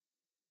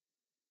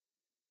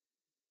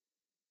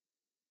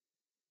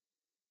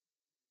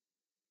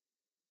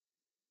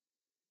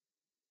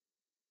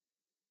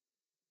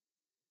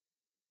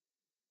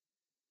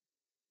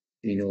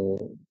اینو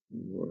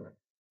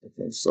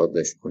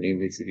سادش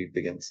کنیم یه جوری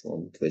بگم شما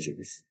متوجه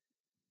بشید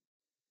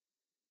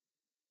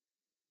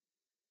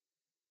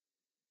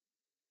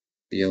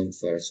بیام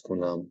فرض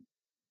کنم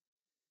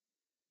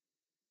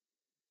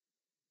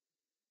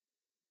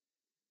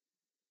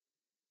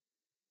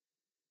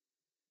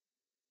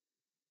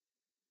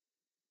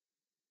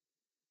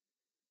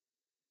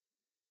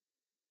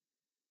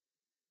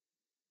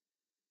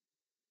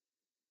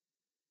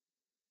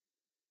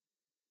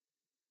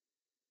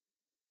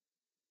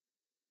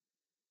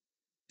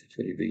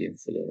چطوری بگیم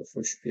فلان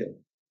خوش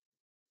بیاد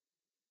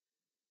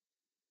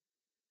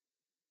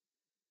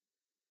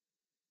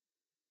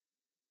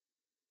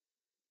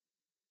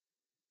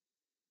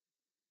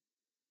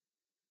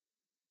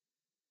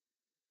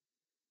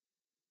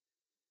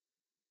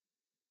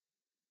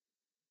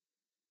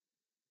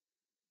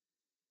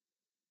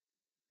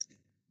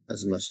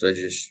از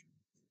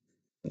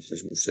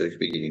مخرج مشترک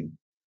بگیریم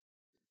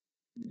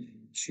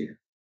چیه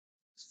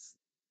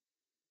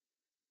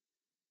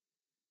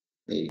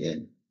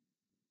AN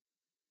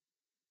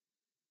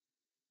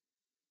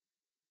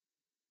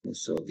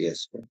مساوی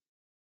است با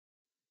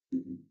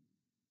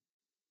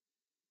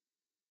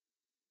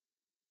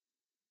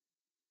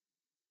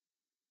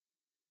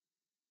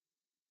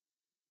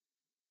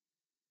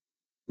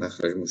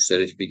مخرج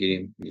مشترک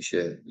بگیریم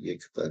میشه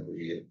 1 بر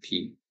روی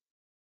P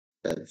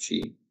در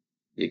چی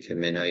 1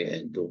 منهای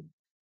N2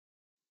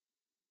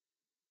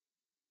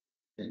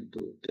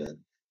 در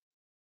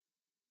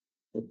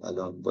خب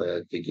الان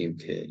باید بگیم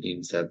که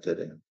این ضرب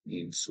داره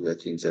این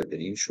صورت این ضرب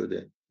این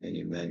شده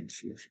یعنی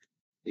منفی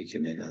 1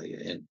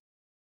 منهای N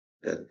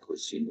در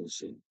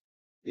کوسینوس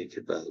 1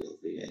 به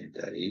علاوه N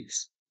در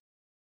X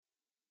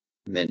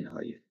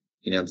منهای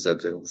این هم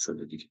ضرب اون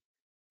شده دیگه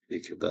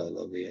 1 به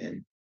علاوه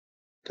N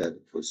در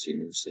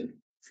کوسینوس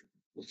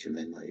 1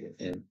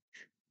 منهای N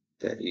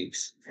در X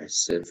از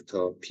 0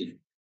 تا P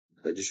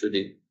متوجه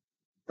شدیم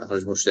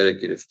مخرج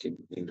مشترک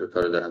گرفتیم این دوتا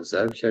رو در هم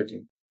ضرب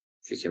کردیم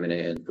 1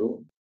 منهای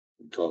N2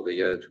 تابع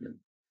یادتونه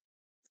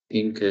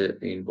این که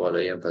این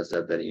بالایی هم پس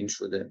ضرب در این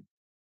شده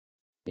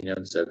این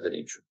هم ضرب در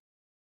این شد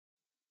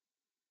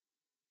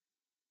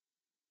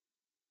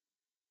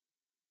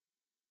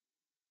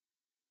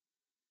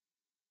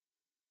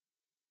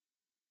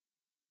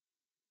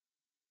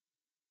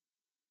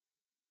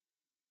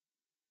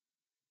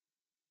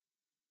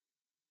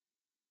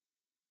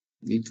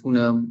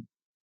میتونم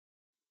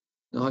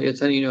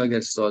نهایتا اینو اگر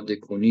ساده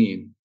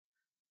کنیم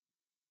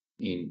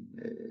این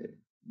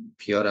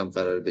پیار هم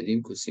قرار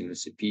بدیم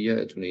کوسینوس پی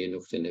یادتونه یه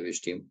نقطه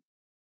نوشتیم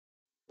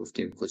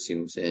گفتیم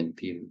کوسینوس ان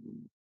پی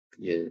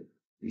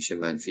میشه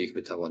منفی 1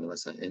 به توان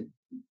مثلا ان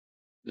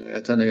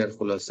نهایتا اگر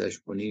خلاصش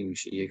کنیم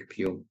میشه 1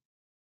 پیوم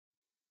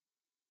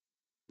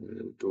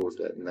دو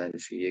در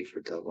منفی 1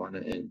 به توان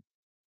ان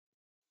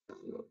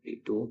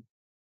 2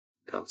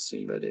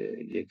 تقسیم بر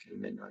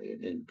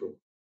 1/n2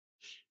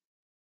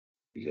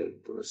 دیگر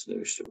درست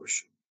نوشته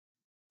باشه.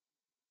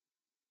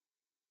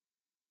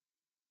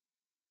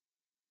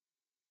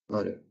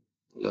 آره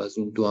حالا از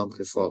اون 2 هم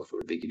که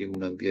فاکتور بگیریم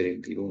اونم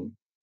بیاریم بیرون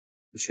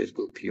میشه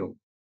 2 پیوم.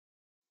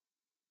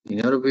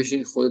 اینا رو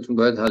بشین خودتون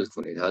باید حل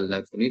کنید. حل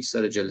نکنید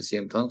سر جلسه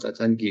امتحان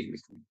قطعا گیر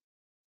میکنید.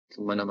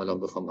 چون منم الان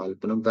بخوام حل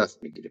کنم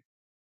وقت میگیره.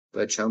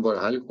 باید چند بار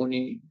حل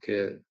کنی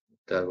که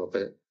در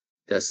واقع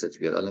دستت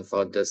بیاد. الان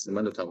فقط دست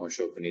من رو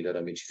تماشا کنی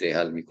دارم یه چیزی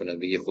حل میکنم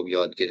بگی خب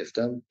یاد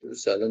گرفتم.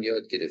 درست الان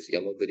یاد گرفتی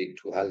اما برید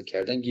تو حل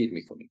کردن گیر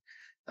میکنید.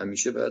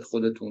 همیشه باید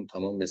خودتون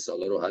تمام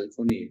مثالا رو حل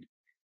کنید.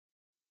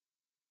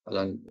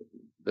 الان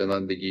به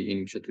من بگی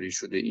این چطوری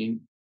شده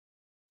این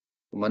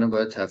و منم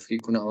باید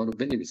تفکیک کنم آن رو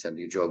بنویسم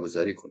دیگه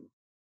جاگذاری کنم.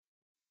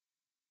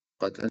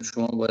 قطعا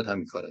شما باید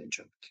همین کار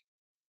انجام بدید.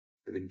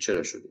 ببینید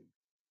چرا شده.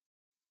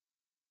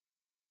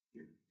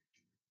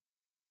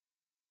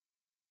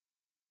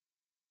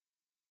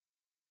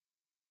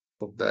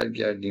 خب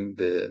برگردیم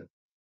به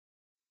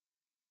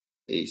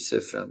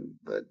A0 هم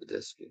باید به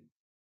دست بیاریم.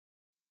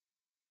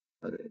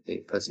 آره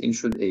پس این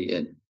شد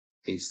AN.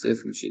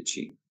 A0 میشه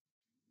چی؟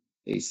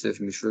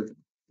 A0 میشد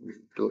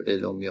 2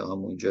 یا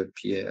همونجا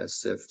P از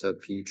 0 تا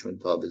P چون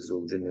تاب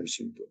زوجه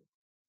نوشیم 2.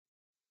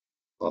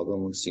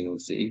 تابمون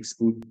سینوس X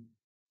بود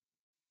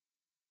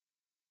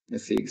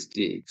Fx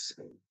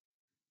dx.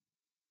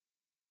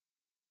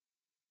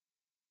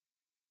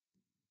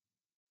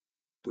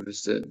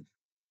 درسته؟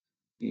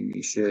 این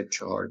میشه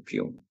 4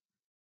 پیوم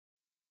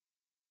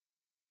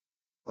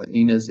و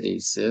این از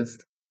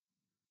A0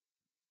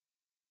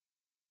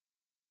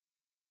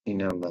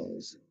 این هم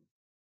از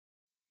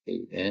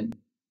AN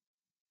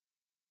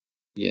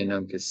یه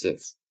هم که 0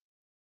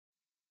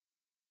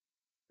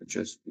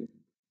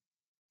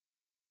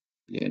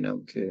 یه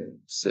هم که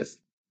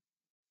 0.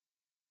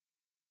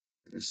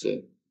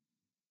 درسته؟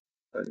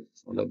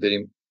 حالا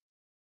بریم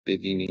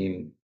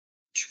ببینیم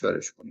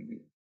چیکارش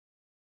کنیم.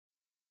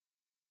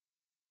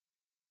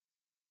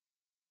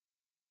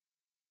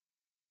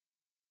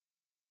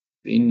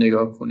 به این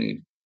نگاه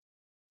کنید.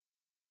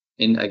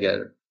 این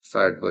اگر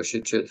فرد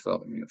باشه چه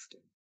اتفاقی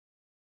میفته؟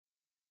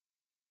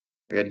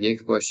 اگر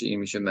 1 باشه این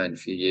میشه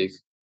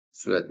 -1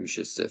 صورت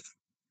میشه 0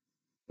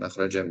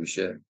 مخرجم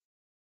میشه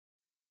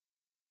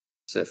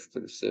 0.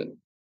 درسته؟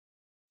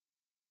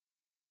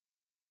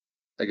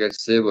 اگر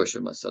 3 باشه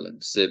مثلا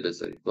 3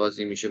 بذارید باز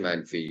این میشه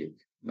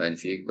 -1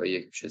 -1 با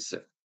 1 میشه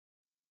 0.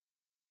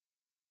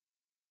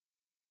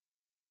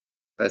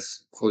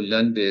 پس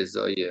کلا به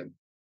ازای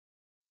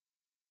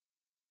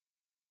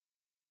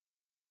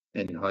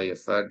n های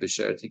فرد به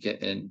شرطی که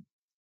n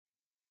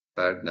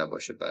فرد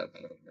نباشه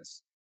برقرار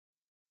است.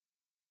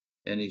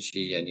 یعنی چی؟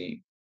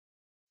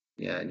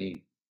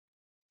 یعنی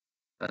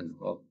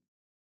تنها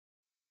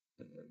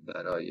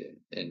برای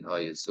n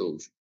های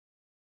زوج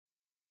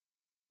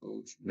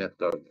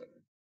مقدار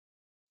داره.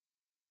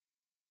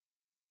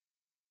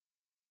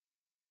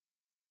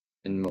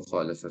 این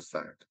مخالف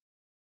فرد.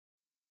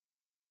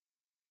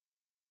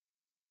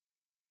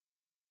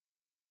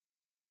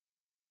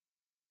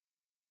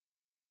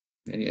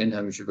 یعنی n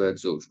همیشه باید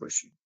زوج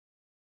باشه.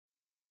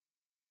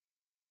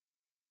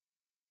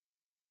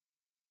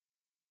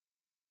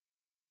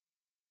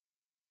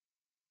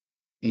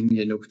 این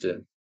یه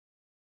نکته.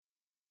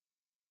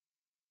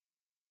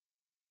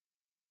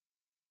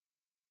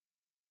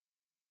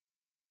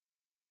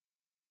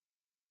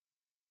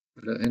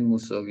 حالا n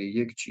مساوی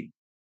 1 چی؟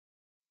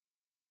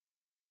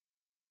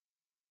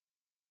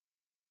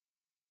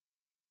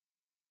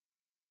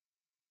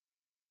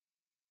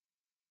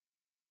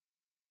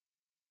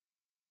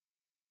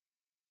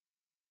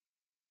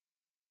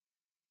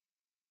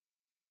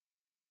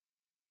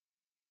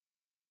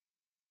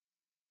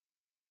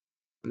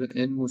 حالا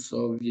n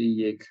مساوی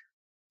 1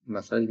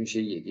 مخرج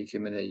میشه 1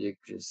 من 1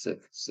 میشه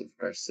 0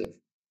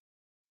 0/0.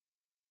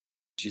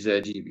 چیز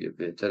عجیبیه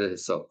بهتره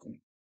حساب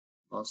کنیم.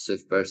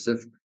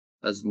 0/0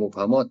 از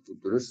مبهمات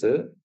بود.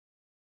 درسته؟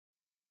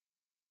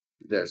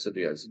 درس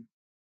ریاضی.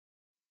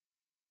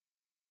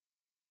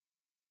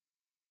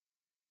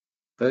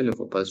 خیلی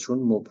خب پس چون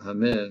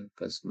مبهمه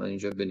پس من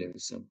اینجا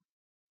بنویسم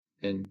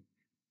n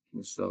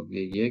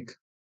مساوی 1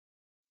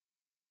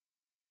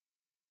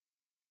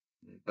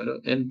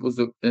 حالا n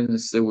بزرگ n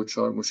 3 و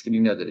 4 مشکلی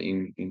نداره.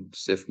 این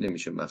 0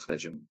 نمیشه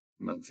مخرج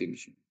منفی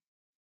میشه.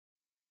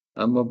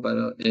 اما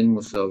برای n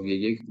مساوی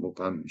 1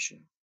 مبهم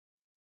میشه.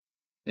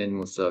 n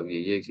مساوی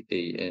 1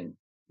 an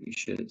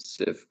میشه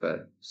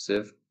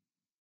 0/0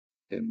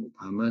 که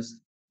مبهم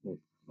است.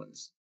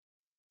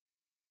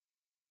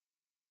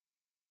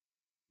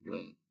 و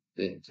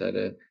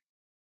بهتره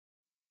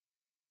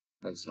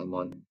از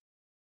همان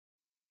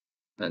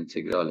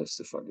انتگرال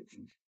استفاده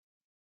کنیم.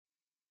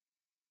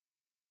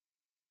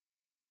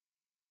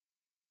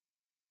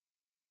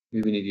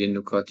 میبینید یه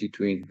نکاتی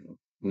تو این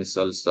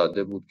مثال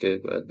ساده بود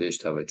که باید بهش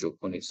توجه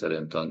کنید سر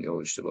امتحان یا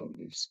اشتباه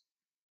می‌نویسید.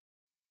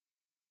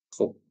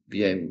 خب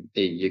بیایم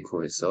A1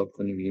 رو حساب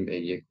کنیم. بگیم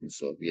A1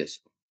 مساوی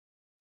است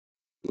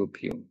 2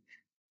 پیوم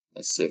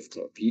از 0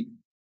 تا P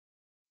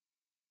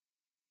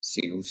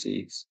سینوس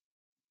X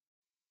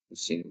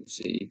سینوس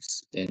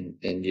ایکس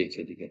ان یک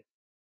دیگه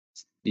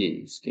دی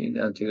ایکس که این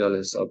انتگرال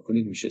حساب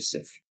کنید میشه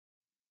صفر.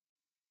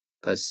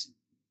 پس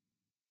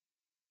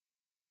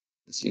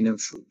اینم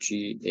شد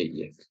چی؟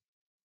 A1.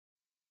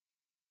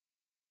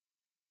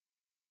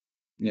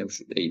 اینم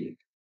شد A1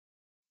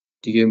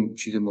 دیگه.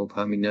 چیز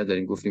مبهمی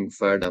نداریم، گفتیم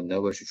فردم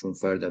نباشه چون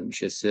فردم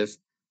میشه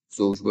صفر.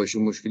 زوج باشه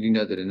مشکلی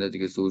نداره، نه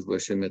دیگه زوج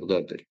باشه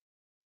مقدار داریم.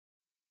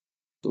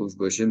 زوج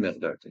باشه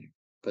مقدار داریم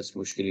پس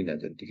مشکلی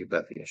نداره دیگه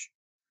بقیهش.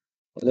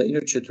 حالا اینو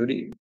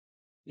چطوری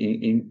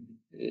این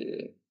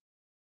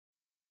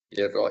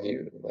یه راهی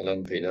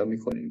الان پیدا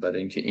میکنیم برای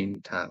اینکه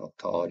این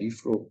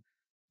تعاریف رو،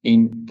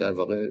 این در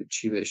واقع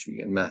چی بهش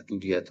میگن،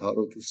 محدودیت ها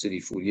رو تو سری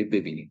فوریه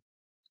ببینیم،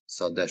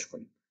 سادهش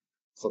کنیم.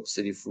 خب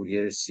سری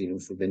فوریه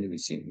سینوس رو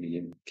بنویسیم،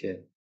 میگیم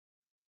که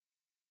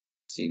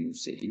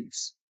سینوس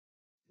ایکس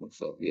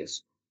مساوی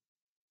است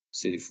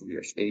سری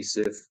فوریهش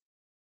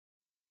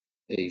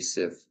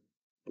A0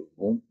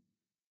 دوم.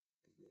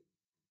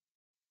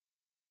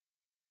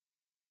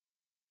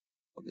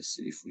 خب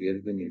سری فوریه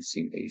رو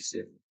بنویسیم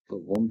A0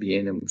 دوم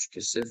بینموش که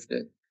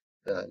صفره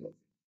به علاوه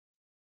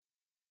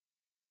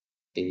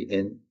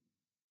AN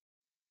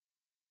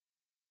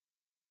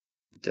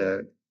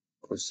در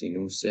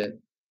کوسینوس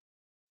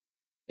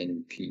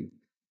NP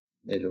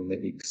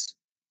الومه X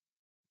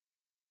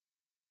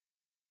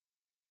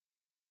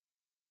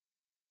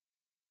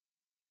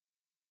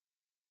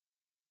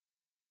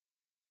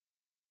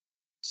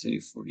سری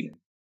فوریه.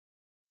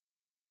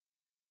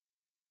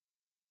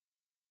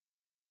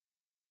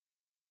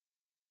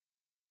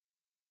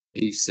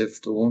 A0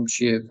 دوم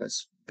چیه؟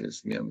 پس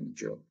میام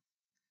اینجا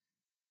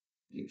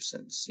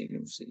میرسن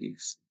سینوس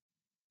X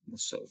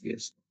مساوی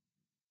است.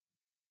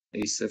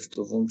 A0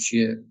 دوم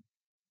چیه؟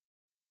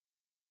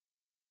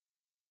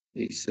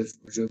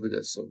 A0 کجا به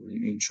دست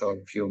آوریم؟ این 4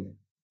 پیوم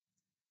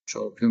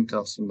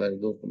تقسیم بر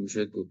 2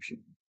 میشه 2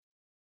 پیوم.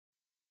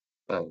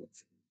 بله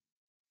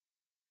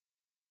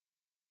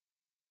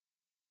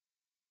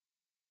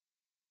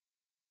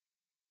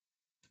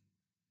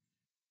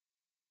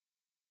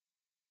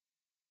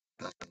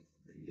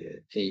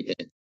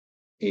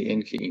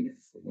AN که اینه،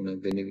 اونم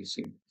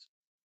بنویسیم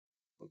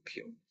 2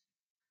 پیوم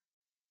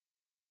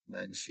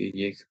منفی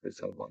 1 به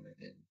توان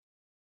N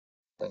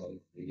در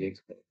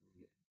 1 به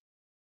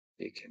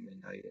 1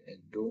 منهای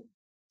N2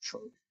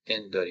 چون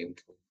N داریم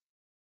تو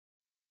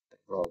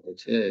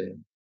رابطه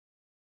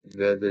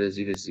و بره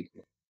زیر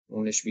سیگما.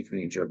 اونش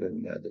میتونی اینجا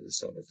ببینی عدد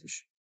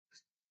ثابتش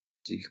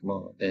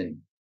سیگما N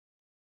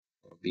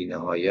بی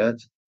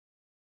نهایت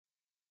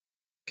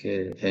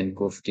که N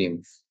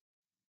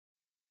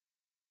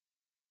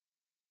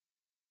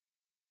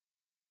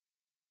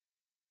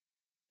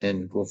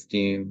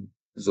گفتیم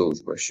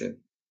زوج باشه،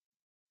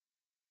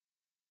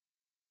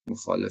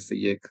 مخالف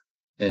 1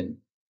 N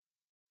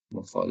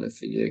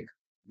مخالف 1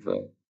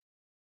 و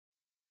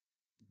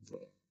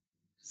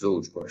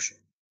زوج باشه.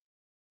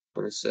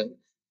 درسته؟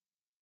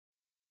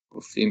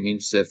 گفتیم این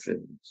صفر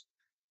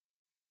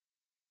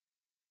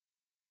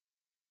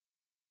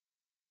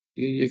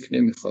دیگه، 1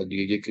 نمیخواد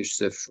دیگه، یکش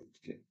صفر شد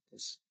دیگه.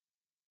 پس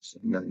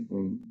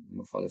اون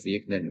مخالف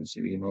 1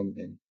 ننویسیم، بگیم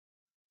هم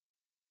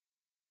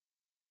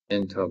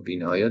N تا بی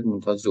نهایت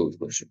منتها زوج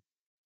باشه.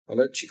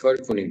 حالا چیکار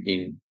کنیم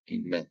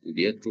این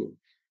محدودیت رو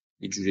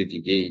یه جور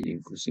دیگه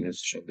این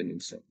کوسینوسش رو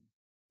بنویسم.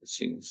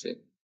 کوسینوس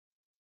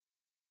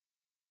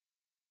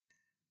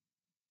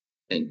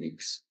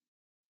NX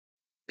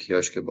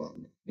پیاش که با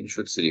هم این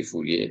شد سری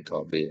فوریه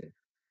تابع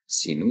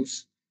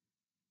سینوس.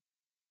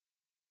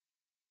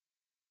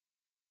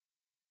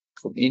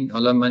 خب این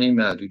حالا من این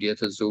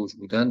محدودیت زوج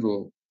بودن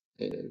رو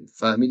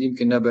فهمیدیم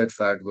که نباید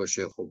فرد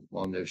باشه. خب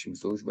ما هم نوشیم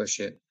زوج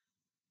باشه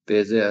به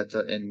ازای حتی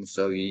n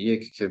مساوی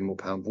 1 که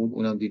مبهم بود،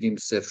 اونم دیدیم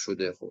صفر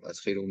شده. خب از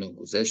خیر اونم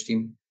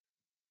گذشتیم.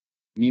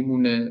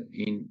 میمونه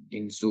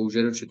این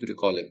زوجه رو چطوری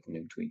غالب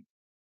کنیم تو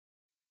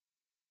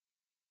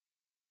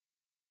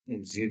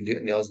این زیر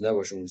نیاز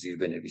نباشه اون زیر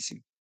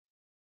بنویسیم.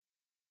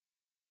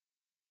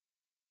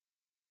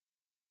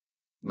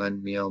 من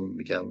میام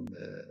میگم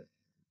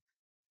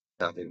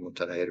تغییر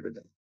متغیر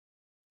بدم.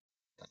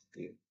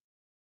 تغییر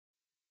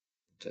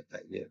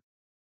متغیر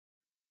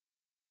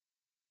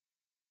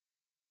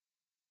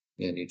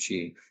یعنی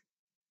چی؟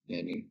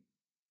 یعنی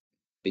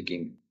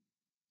بگیم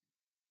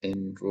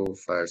n رو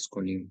فرض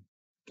کنیم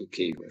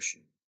 2k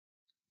باشه،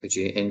 به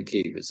جای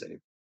nk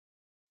بذاریم،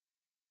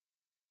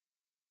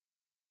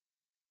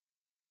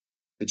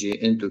 به جای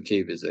n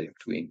 2k بذاریم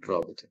تو این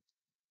رابطه.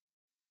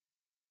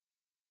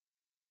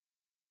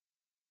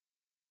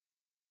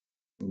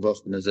 اون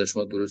وقت نظر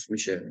شما درست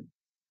میشه؟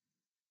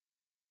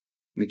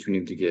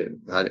 میتونیم دیگه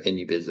هر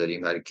nی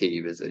بذاریم، هر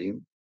کی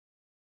بذاریم.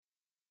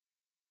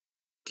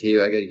 کی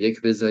اگر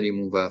 1 بذاریم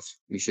اون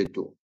وقت میشه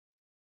 2،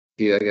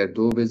 کی اگر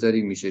 2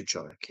 بذاریم میشه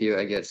 4، کی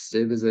اگر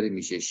 3 بذاریم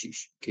میشه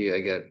 6، کی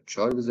اگر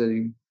 4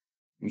 بذاریم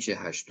میشه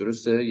 8.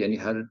 درسته؟ یعنی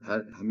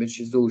همه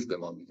چیز زوج به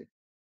ما میده.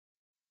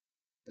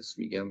 پس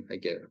میگم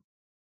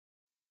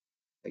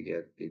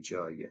اگر به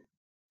جای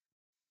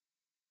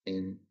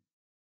n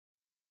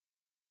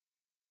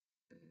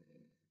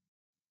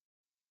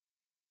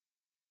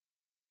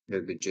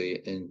به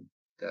جای n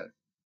در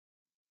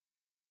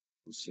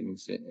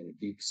کوسینوس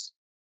nx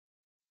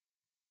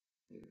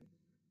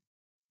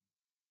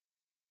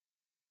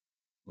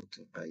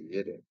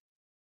متغیر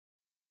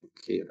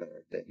k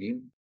قرار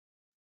دهیم،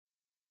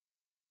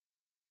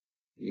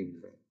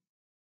 این را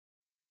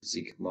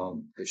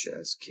سیگما بشه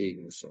از k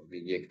مساوی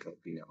 1 تا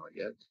بی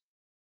نهایت.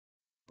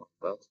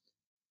 وقت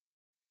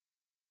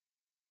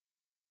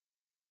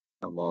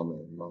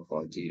تمام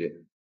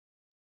مقادیر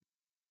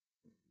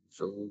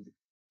زوج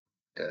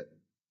در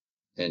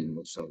n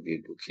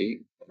مساوی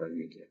 2k قرار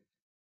میگیره.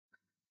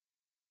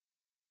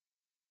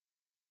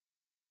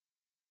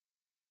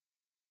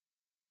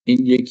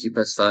 این یکی،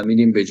 پس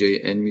فهمیدیم به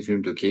جای n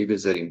میتونیم 2k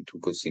بذاریم تو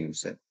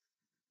کوسینوسه.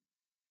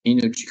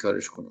 اینو چی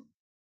کارش کنم؟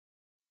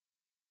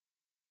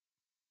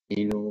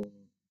 اینو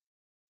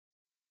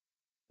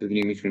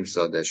ببینیم میتونیم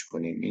سادهش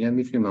کنیم. اینم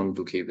میتونیم همون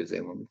 2k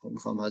بذاریم.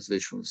 میخوام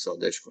حذفشون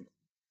سادهش کنم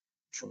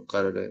چون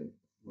قراره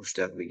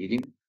مشتق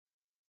بگیریم.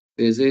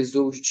 به ازای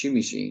زوج چی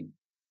میشه؟ این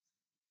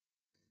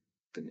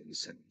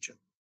بنویسم اینجا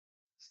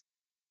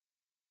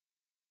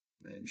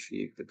منفی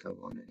 1 به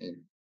توان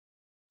n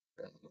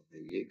به علاوه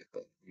 1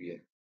 بر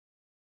روی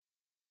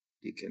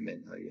 1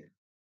 منهای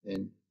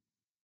n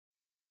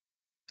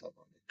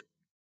توان 2.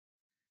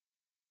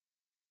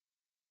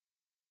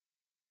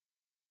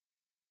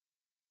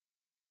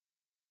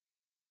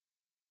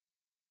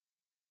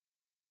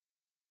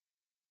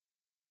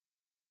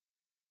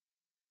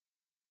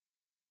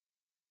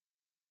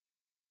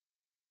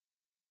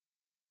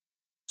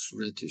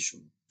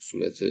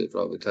 صورت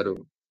رابطه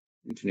رو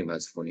میتونیم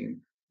حذف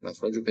کنیم.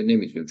 مخرج رو که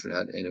نمیتونیم چون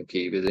هر n و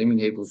k بذاریم این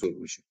هی بزرگ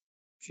میشه.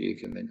 چه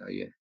 1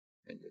 منهای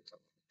n به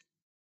توان.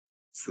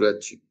 صورت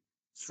چی؟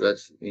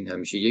 صورت این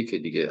همیشه یک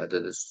دیگه.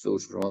 عدد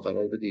زوج رو ما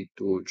قرار بدید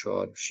 2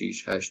 4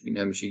 6 8. این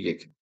همیشه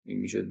یک. این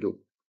میشه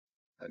 2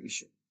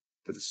 همیشه.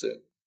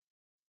 درسته؟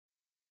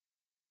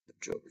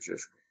 جا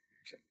بجاش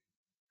کنیم.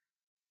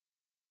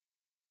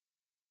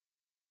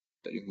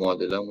 داریم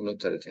معادلمون رو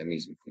تر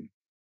تمیز میکنیم.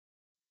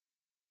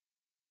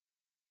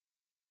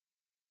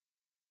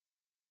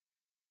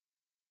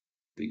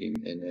 بگیم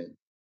n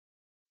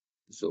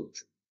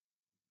زوج.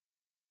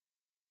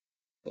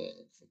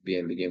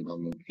 بیایم بگیم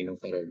همون اینو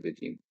قرار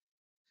بدیم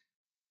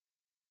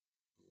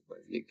و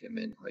 1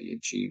 منهای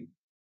چی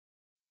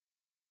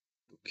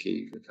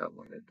 2k به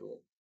توان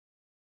 2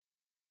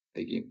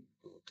 بگیم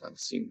 2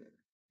 تقسیم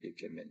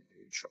 1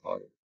 منهای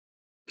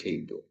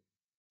 4k2.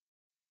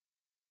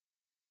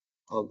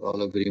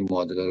 حالا بریم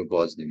معادله رو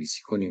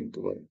بازنویسی کنیم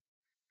دوباره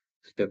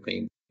طبق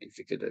این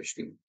تعریفی که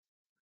داشتیم.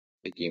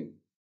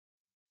 بگیم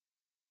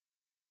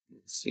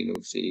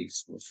سینوس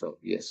x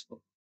مساوی است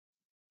با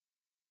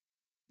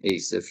a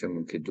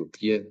صفرمون که 2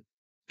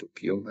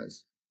 پیوم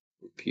هست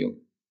 2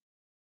 پیوم.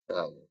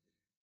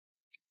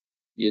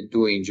 یه 2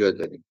 اینجا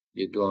داریم،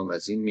 یه 2 هم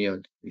از این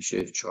میاد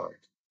میشه 4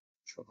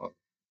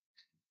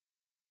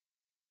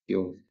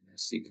 پیوم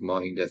سیگما.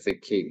 این دفعه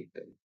k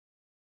داریم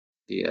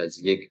از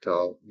 1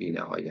 تا بی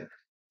نهایت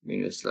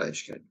اینو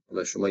اصلاحش کردیم.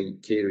 حالا شما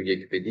این k رو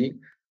 1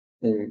 بدین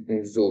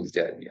اون زوج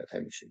در میاد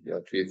همیشه، یا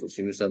توی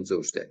کوسینوس هم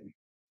زوج در میاد.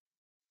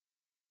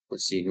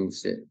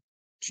 کوسینوس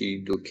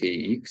چی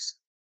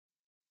 2kx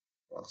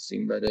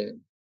تقسیم بر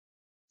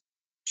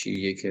چی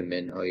 1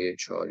 منهای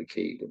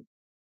 4k2.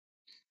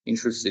 این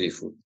شد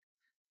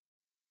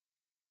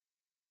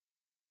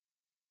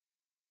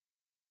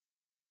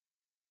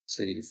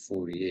سری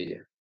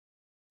فوریه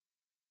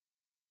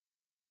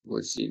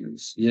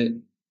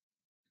کوسینوسی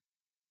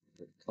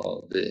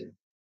تابع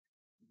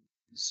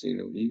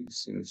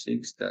سینوس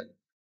x در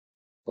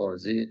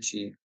بازه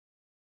چی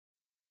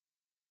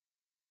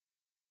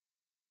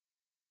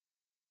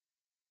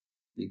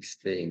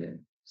x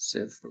بین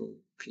 0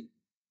 و p.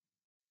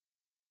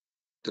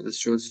 درست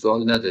شد؟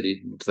 سوال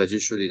ندارید؟ متوجه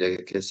شدید؟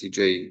 اگر کسی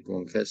جایی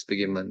ممکن است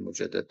بگه من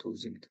مجدد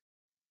توضیح میدم.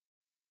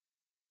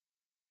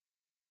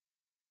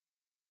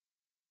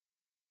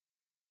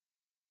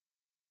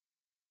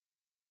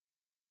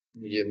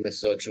 یه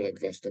مثال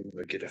چقدر وقتمون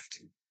رو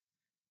گرفتیم.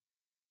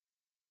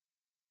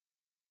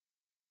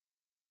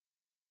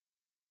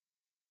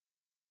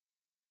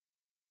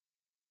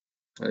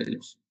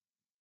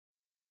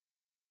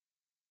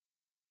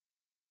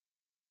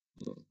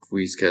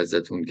 کویز که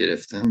ازتون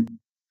گرفتم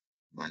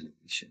معلوم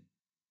میشه.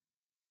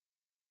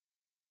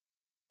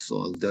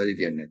 سوال دارید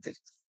یا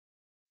ندارید؟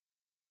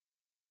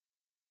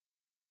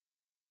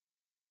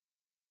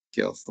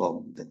 که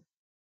آفاقونده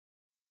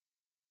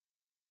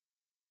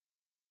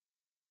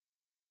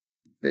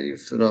بریم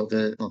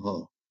سراغ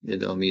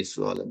ادامه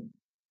سوالم.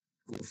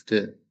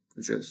 گفته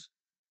کجاست؟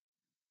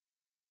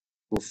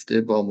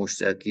 گفته با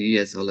مشتقگیری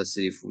از حالا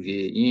سری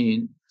فوریه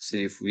این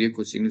سری فوریه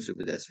کوسینوس رو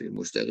به دست بیاریم.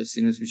 مشتق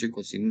سینوس میشه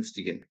کوسینوس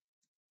دیگه.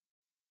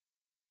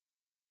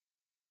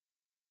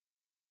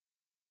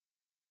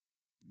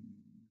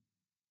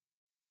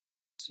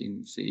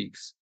 سینوس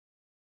x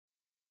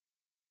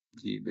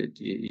دی به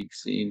دی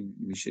x این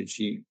میشه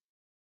چی؟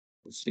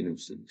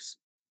 کوسینوس x.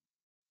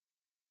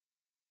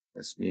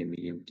 پس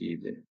میگیم دی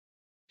به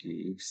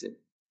دی x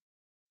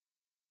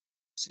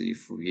سری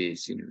فوریه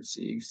سینوس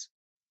x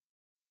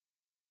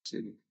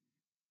سری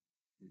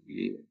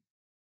فوریه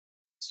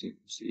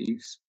سینوس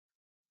ایکس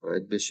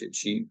باید بشه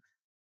چی؟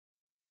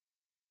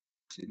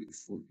 سری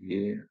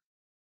فوریه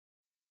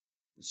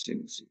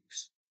سینوس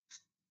ایکس.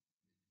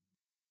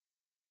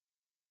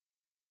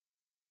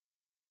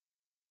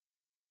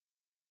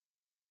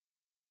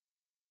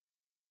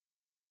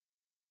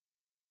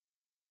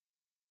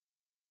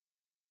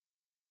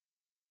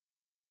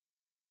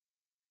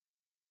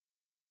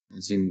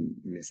 از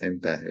این میخوایم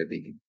بهره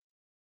بگیم.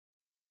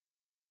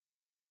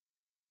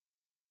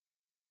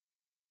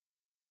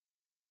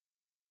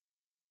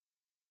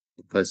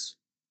 پس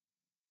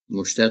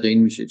مشتق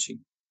این میشه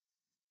چی؟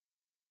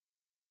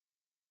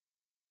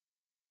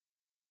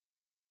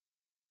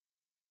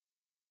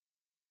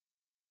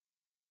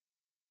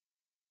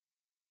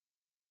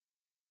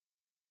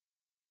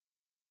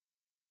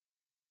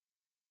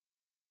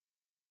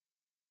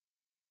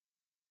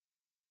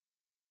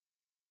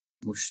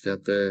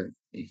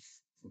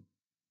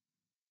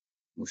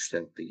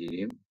 مشتق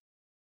بگیریم.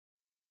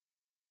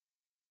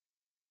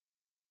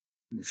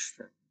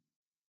 مشتق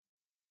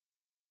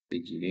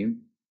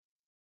بگیریم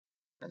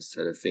از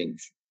طرفین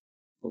میشه.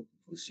 خب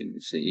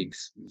کوسینوس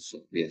ایکس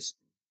مساوی است.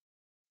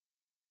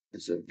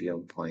 بذار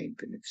بیام پایین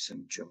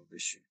بنویسم جا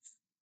بشه.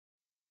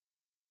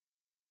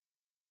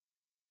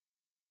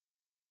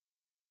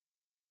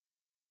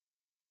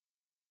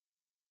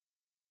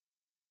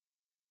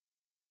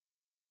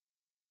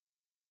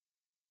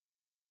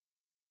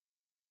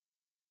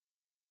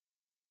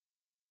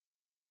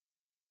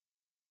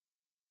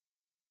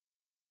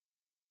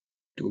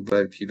 دو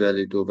بر پی،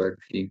 بله دو بر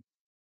پی.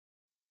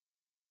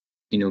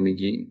 اینو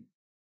میگی؟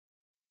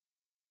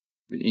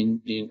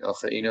 این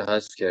آخه اینو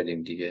حذف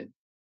کردیم دیگه.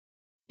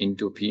 این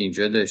دو پی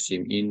اینجا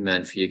داشتیم، این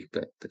منفی یک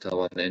به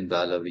توان n به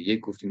علاوه یک،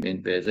 گفتیم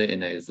n به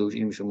ازای n زوج،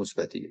 این میشه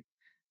مثبت یک.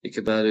 یک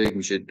به علاوه یک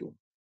میشه دو.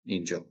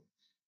 اینجا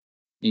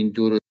این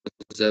دو رو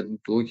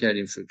دو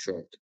کردیم شد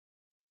 4.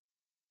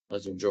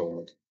 از اونجا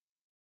اومد.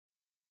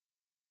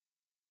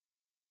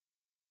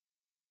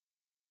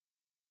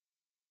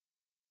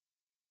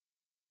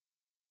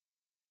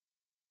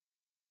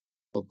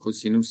 خب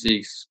کوسینوس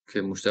ایکس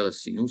که مشتق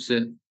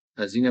سینوسه،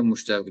 از اینم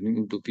مشتق بدیم،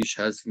 این دو پیش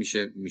حذف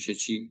میشه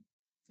چی؟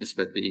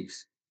 نسبت به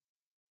ایکس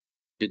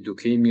که دو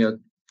کی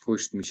میاد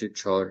پشت میشه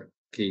 4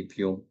 کی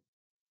پیوم.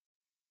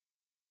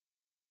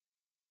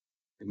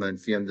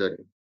 منفی هم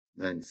داره،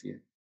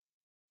 منفیه.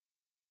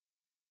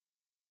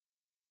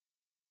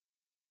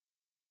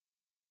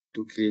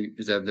 دو کی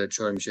ضرب در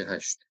 4 میشه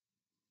 8.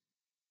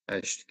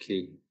 8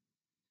 کی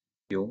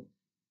پیوم.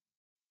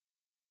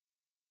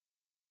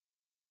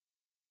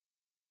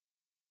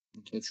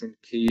 چون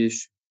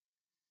کیش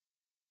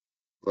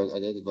باید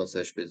عدد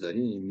واسش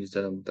بذاریم،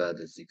 میذارم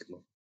بعد از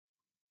سیگما.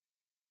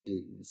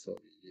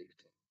 مساوی یک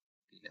تا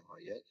بی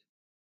نهایت.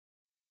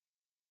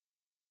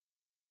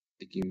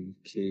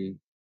 بگیم کی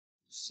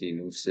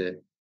سینوس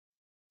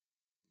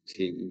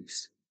کی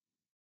ایکس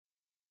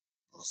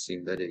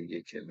تقسیم بر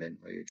یک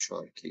منهای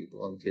 4 کی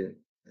با هم که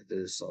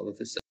عدد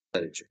ثابت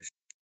سر چشم.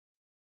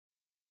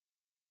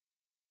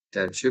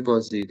 در چه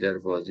بازی؟ در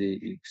بازی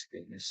ایکس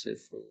بین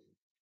 0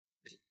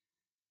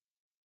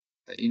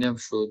 و اینم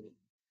شد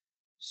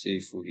سری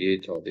فوریه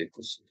تابع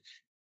کوسینوس.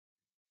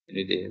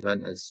 یعنی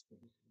دقیقا از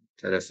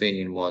طرفین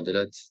این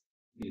معادلات،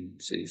 این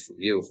سری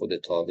فوریه و خود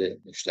تابع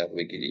مشتق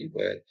بگیری،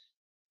 باید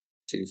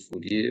سری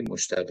فوریه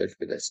مشتقش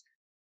به دست.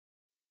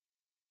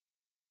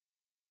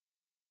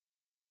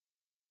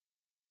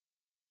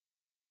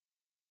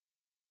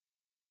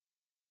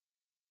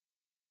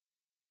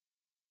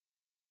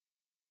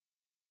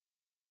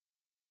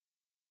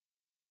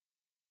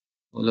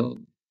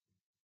 حالا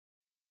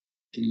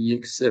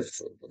یک صفر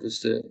شد،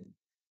 درسته؟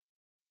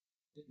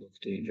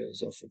 نکته اینجا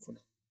اضافه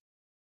کنم.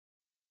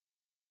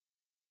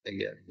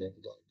 اگر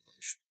مقدار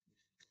داشت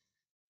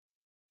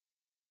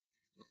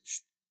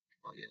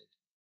باید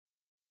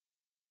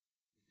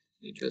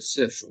اینجا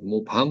صفر شد،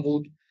 مبهم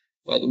بود،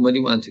 بعد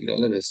اومدیم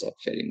انتگرال رو حساب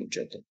کردیم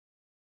مجدد،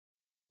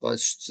 باید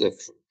صفر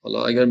شد.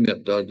 حالا اگر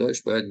مقدار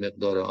داشت باید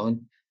مقدار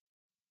آن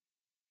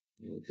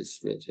به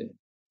صورت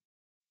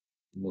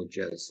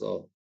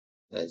مجزا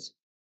از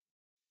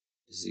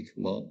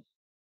سیگما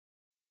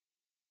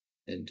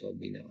n تا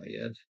بی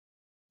نهایت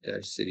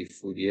در سری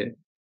فوریه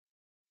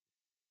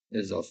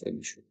اضافه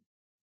میشود.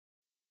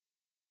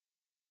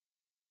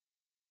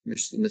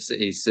 مثل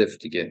ای صفر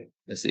دیگه،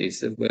 مثل ای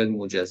صفر باید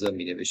مجزا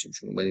می نوشیم،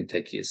 چون اومدیم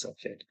تکی حساب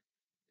کردیم.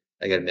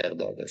 اگر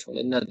مقدار داشت،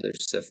 حالا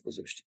نداشت صفر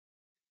گذاشتیم.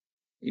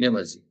 اینم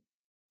از این.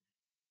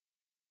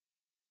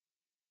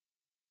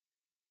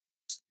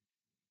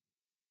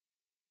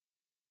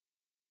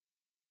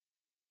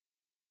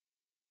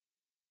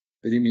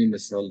 بریم این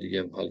مثال دیگه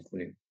هم حل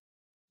کنیم،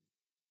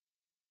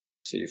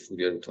 سری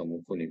فوریه رو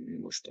تموم کنیم.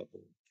 این مشتق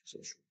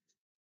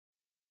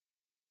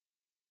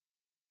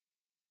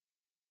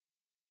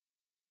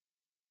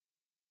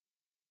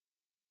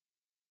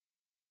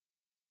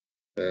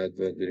بعد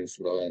بریم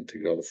سراغ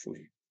انتگرال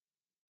فوریه.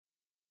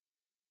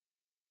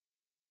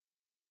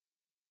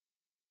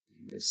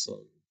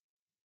 مثال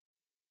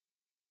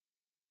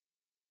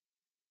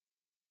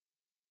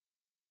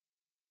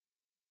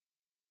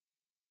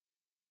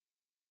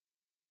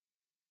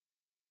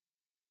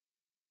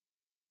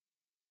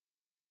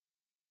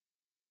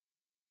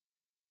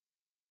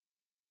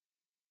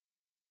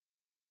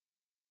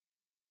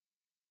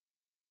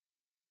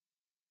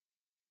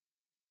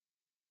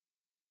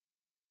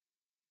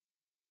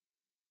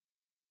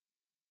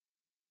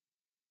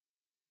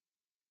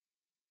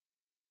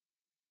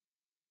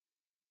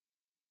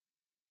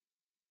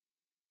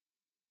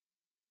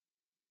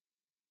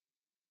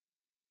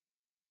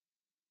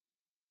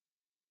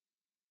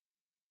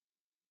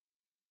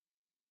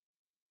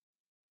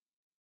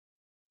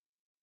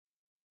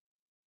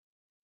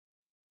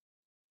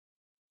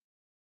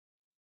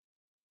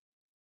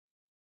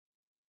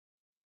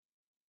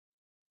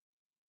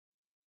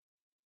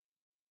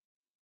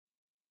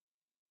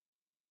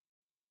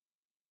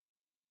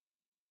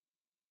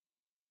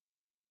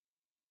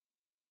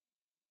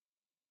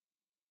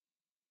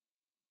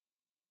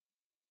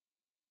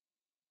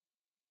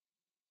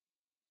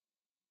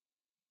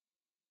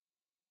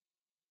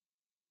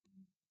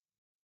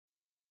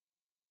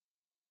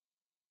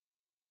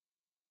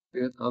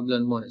قبلا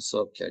ما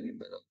حساب کردیم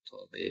برای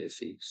تابع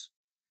fx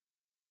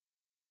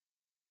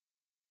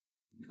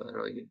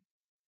برای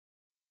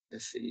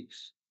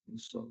fx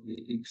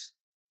مساوی x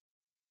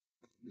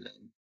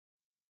قبلا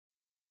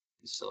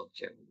حساب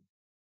کردیم.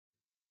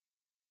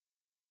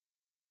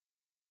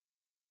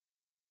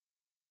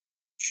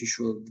 چی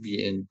شد؟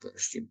 bn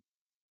داشتیم.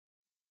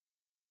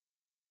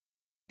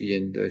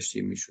 bn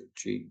داشتیم میشد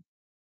چی؟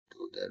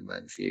 2 در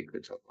منفی 1 به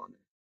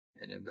توان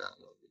یعنی به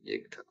علاوه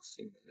 1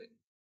 تقسیم به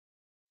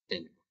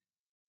n.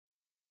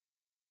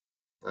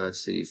 بعد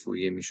سری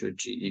فوریه میشد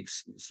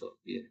gx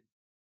مساوی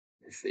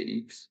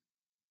fx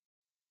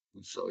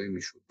مساوی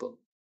میشد با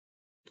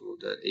 2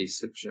 در a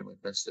صفر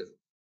شمت بس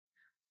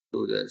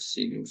 2 در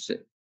سینوس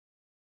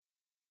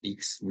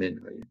x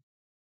منهای.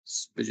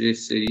 به جای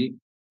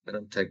سری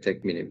برم تک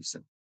تک می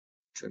نویسم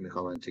چون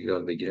میخوام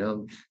انتگرال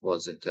بگیرم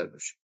واضح تر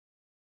باشه.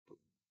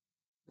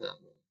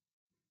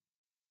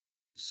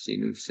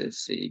 سینوس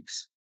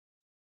 3x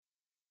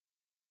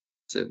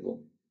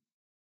سوم،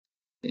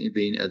 یعنی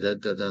به این عدد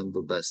دادم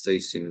با بستای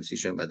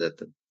سینوسیش هم عدد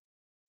دادم.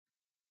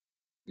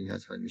 این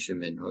حتما میشه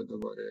منها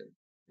دوباره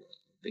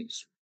به این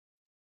صورت.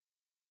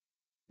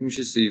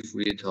 میشه سری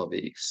فوریه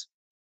تابع x.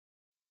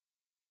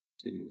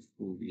 سری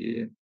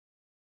فوریه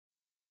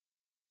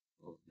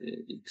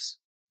تابع x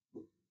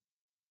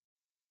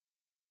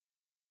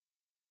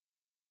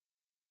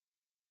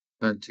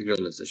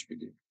انتگرال ازش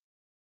بگیریم.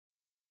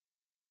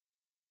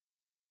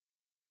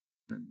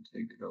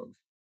 انتگرال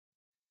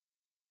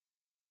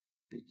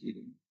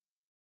بگیریم.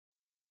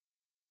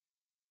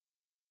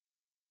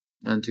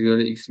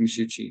 انتگرال x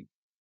میشه چی؟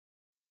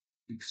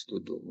 x دو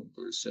دوم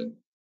درسته؟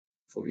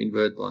 خب این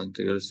باید با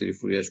انتگرال سری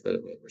فوریهش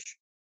برابر باشه.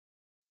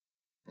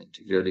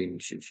 انتگرال این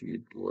میشه چی؟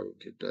 دو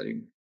که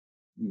داریم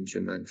میشه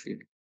منفی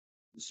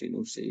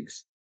سینوس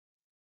x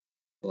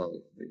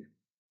علاوه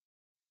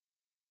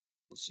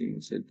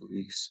سینوس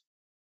 2x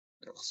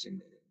تقسیم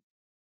به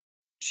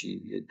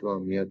چی؟ یه دو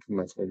هم میاد تو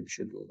مطلب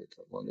میشه 2 به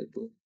توان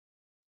 2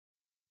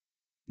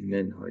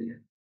 منهای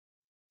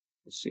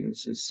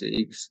سینوس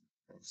 3x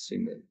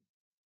تقسیم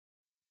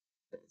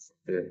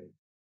به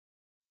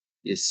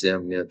یه 3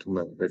 هم میاد تو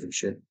مطلب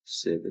میشه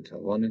 3 به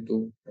توان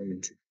 2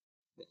 همینجور.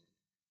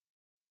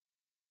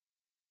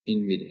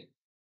 این میره.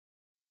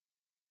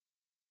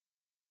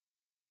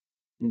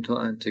 این تا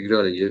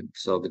انتگرال یه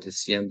ثابت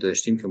سی هم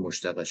داشتیم که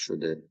مشتق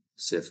شده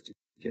صفر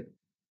دیگه.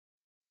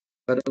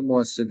 برای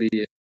محاسبه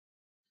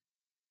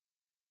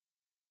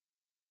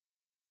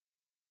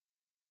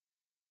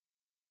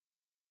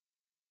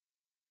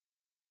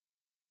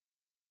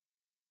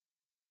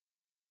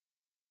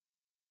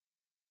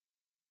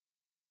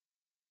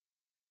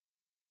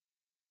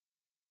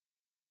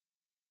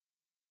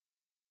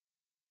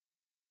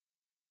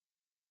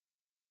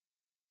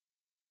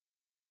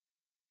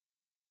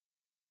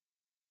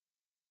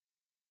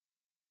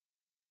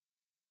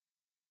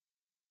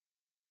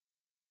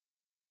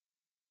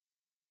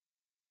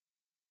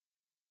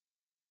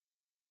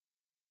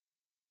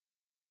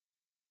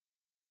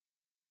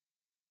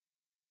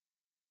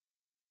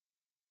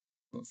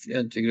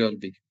انتگرال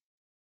بگیم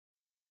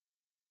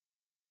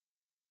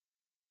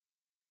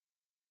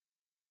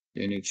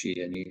یعنی چی؟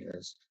 یعنی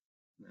از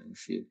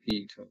منفی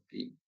پی تا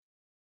پی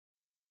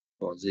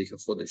بازی که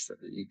خودش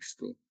داره x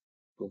تو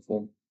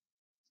دوم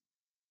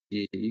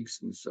یه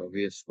x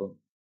مساوی اصفا،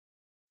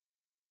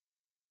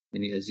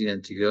 یعنی از این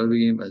انتگرال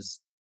بگیم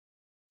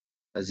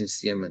از این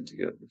سی هم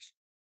انتگرال بگیم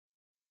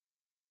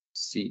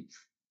سی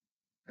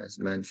از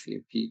منفی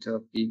پی تا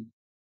پی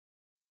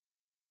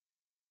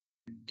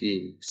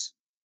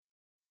dx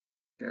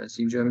که از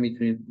اینجا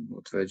میتونید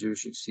متوجه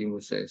بشید سی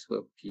مساوی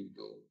با پی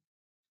دو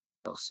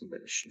تقسیم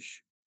بر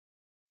 6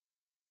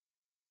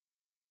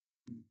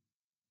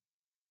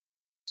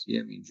 سی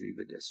هم اینجوری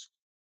به دست.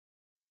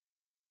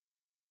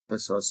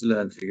 پس حاصل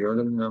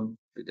انتگرالمون هم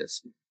به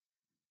دست میاد.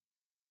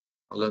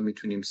 حالا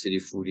میتونیم سری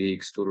فوریه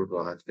x2 رو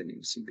راحت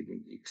بنویسیم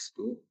بگیم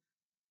x2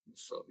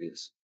 مساوی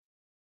است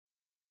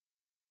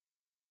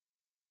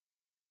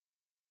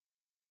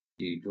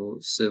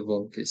دو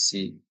سوم که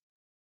سی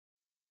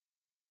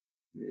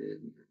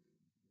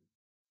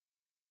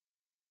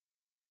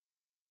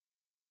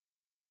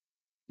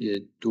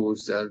یه دو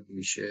ضرب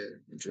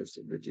میشه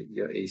اجازه بدید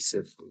یا ای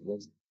صفر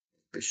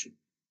بشه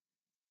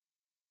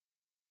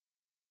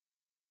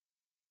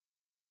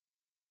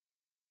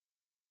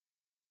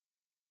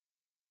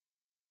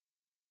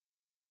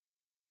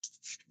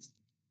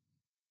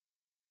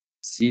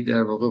سی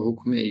در واقع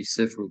حکم ای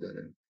صفر رو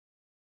داره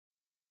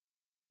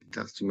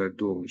تقسیم بر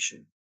دو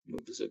میشه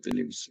بذار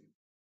بنویسیم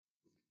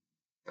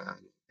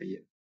بله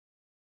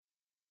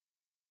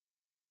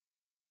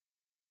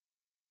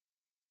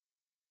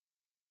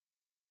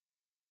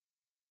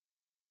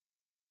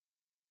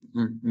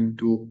این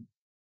دو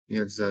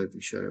میاد ضرب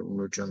میشه اون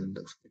رو جا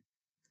انداختیم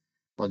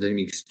ما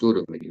داریم x2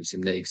 رو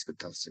بنویسیم نه x به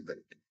تقسیم بر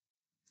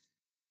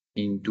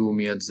این دو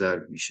میاد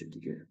ضرب میشه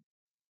دیگه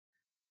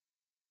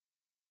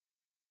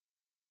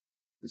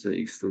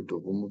بذار x رو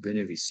دوم رو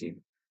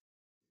بنویسیم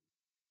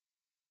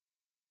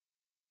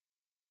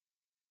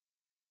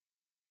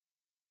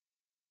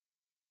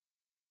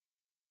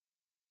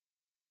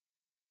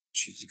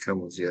چیزی کم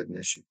و زیاد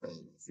نشه به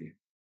علاوه.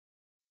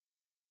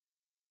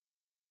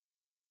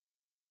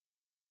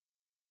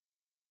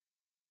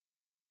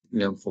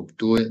 اینم خب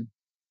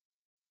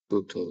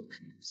دو تا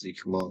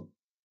سیگما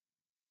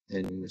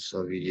n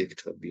مساوی 1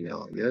 تا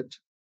بی‌نهایت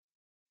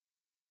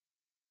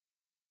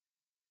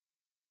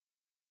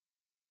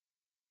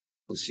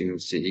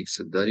کوسینوس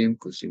x داریم،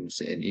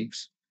 کوسینوس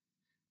nx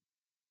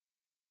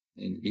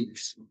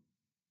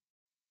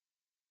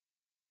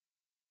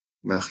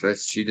مخرج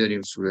چی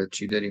داریم، صورت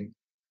چی داریم؟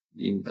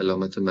 این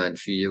علامت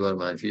منفی، یه بار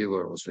منفی، یه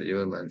بار مثبت، یه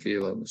بار منفی، یه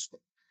بار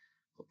مثبت.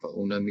 خب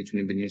اونم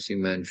میتونیم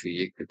بنویسیم منفی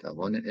 1 به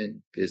توان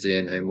n به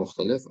ازای n های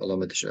مختلف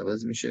علامتش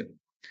عوض میشه.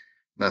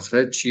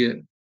 مخرج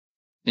چیه؟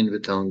 n به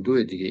توان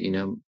 2 دیگه،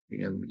 اینم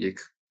 1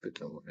 به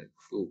توان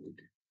 2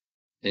 بوده.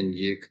 n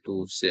 1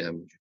 2 3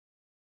 همینجور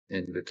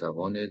n به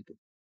توان 2.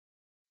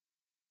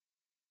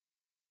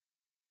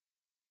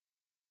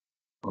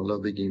 حالا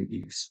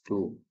بگیم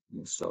x2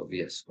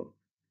 مساوی است با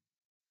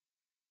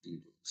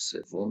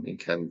سوم، این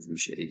کم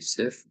میشه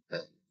a0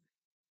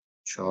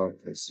 4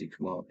 تا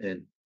سیگما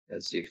n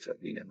از 1 تا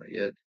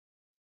بی‌نهایت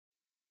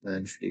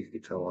منفی 1 به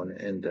توان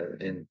n در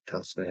n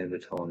تقسیم n به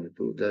توان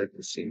 2 در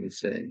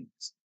کوسینوس n.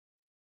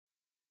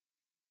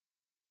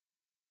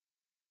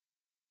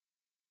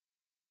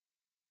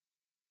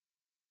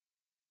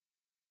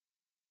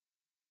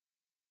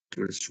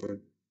 درست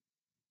شد.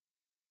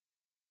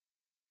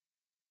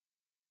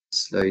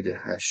 اسلاید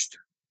 8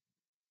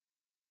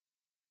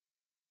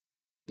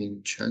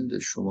 این چند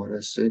شماره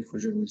است؟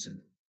 کجا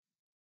میزنه؟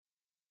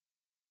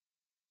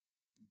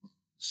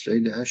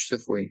 اسلاید 8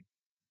 خوبی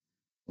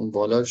اون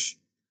بالاش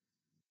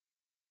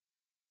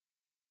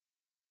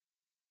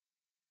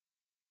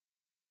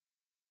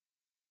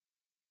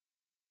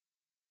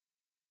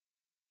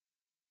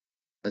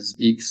از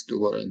x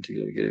دوباره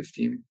انتگرال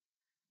گرفتیم،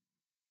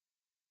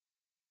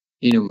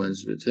 اینو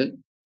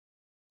منظورته.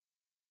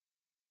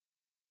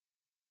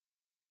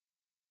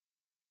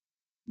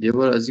 یه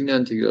بار از این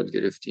انتگرال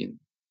گرفتیم،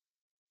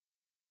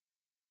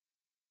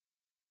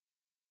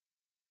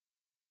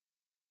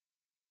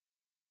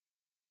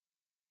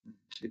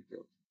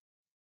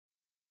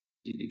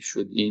 دیگه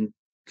شد این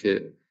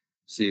که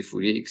سی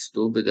فوریه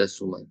x2 به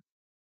دست اومد.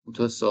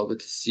 تا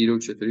ثابت سی رو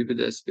چطوری به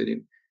دست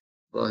بریم؟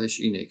 راهش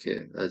اینه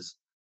که از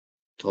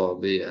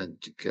تابع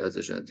که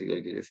ازش انتگرال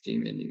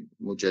گرفتیم، یعنی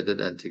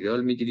مجدد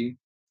انتگرال میگیری،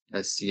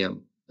 از سی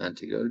هم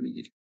انتگرال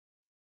میگیری،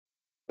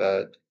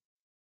 بعد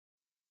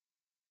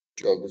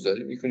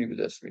جاگذاری میکنی به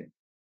دست میاری.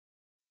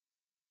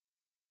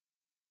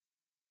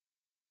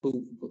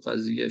 تو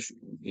قضیهش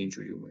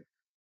اینجوری اومد.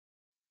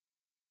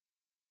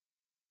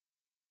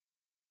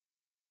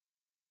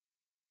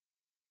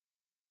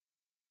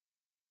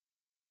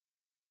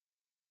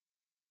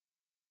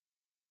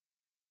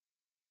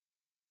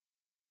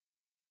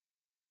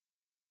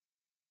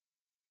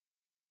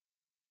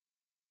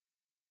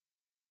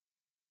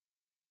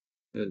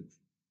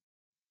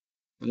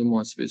 حالا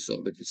محاسبه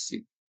ثابت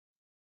سی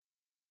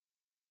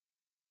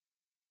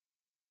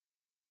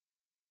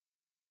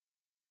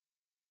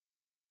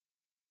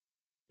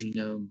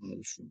اینم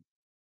حالشون.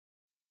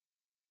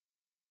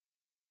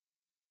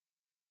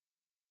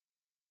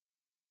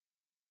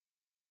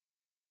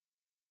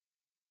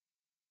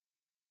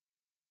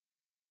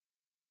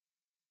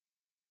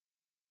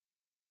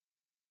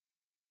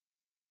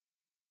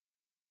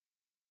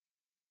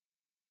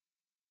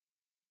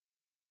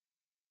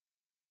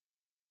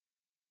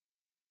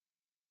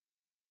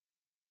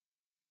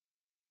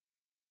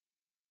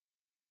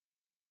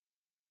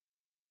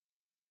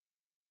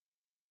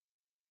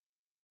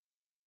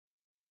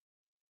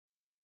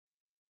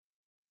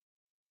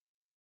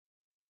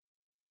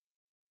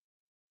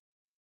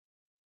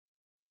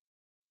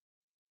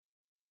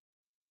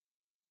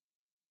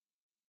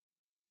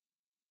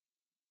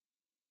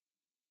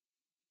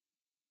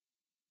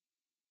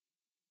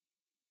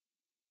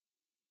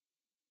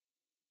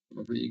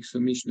 ما به ایکس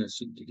رو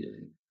میشناسید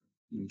دیگه،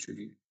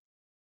 اینجوری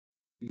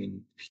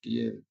این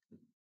پیه،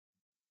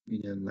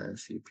 اینم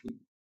منفی پی.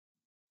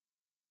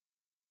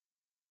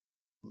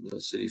 حالا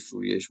سری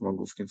فوریهش ما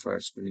گفتیم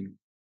فرض کنیم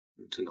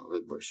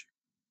متناوب باشه،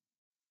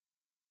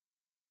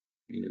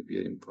 اینو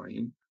بیاریم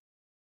پایین،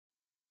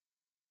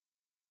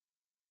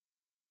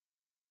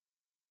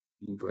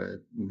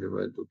 اینجا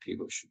باید دو پی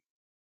باشه.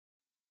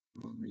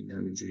 این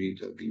همینجوری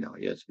تا بی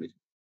نهایت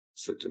میریم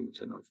صورت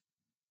متناوب.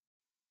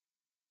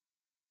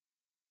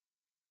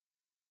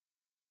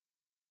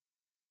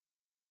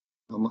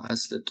 اما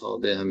اصل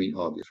تابع همین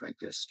آبی رنگ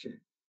است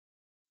که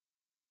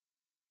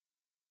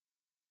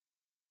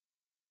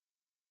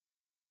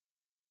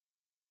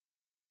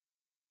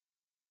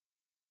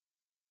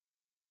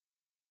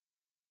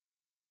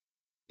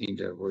این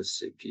در واقع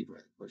سپی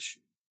باید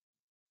باشه.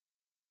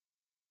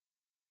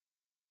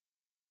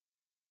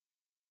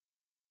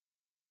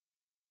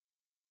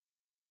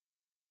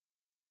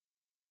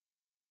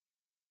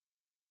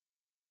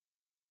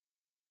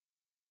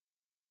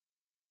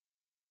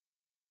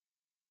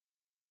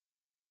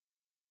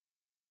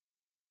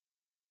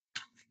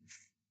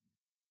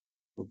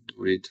 خب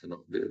دوره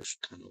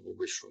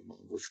تناوبش رو ما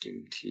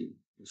گفتیم تی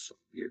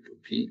مساوی دو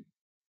پی.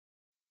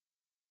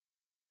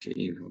 که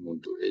این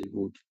همون 2L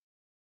بود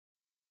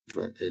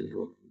و L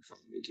رو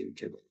فهمیدیم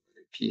که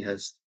برابر P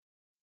هست.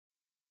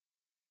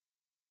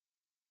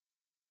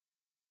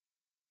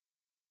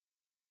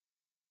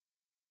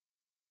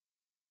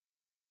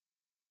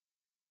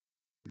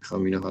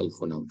 میخوام اینو حل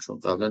کنم چون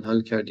قبلا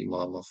حل کردیم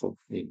اما خب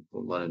این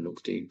عنوان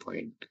نکته این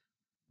پایین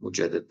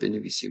مجدد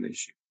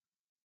بنویسیمش.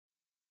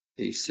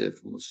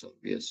 A0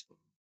 مساوی است با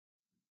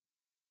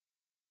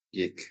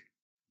 1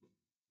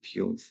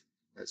 پیوم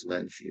از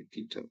منفی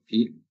P تا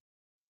P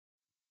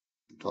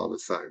تا به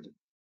فرد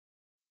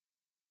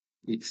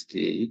X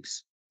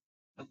dx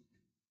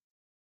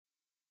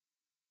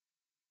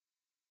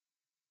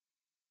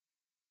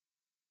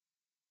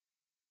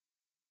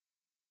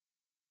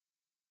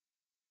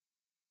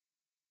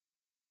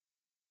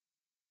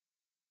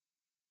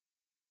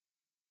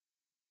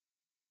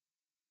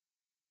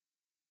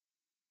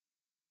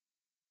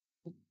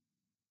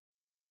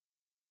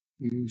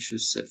این میشه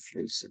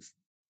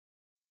 0.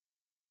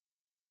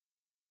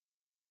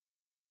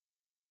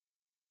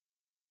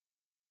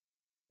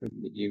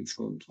 میگیم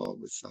چون تا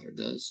به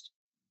فرد است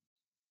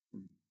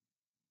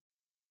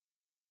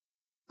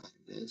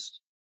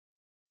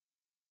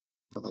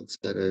فقط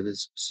ضرب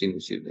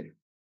سینوسی داریم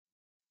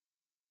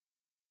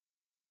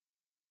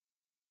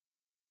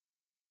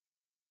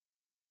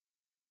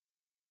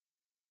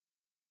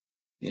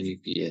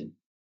یعنی BN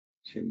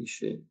که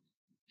میشه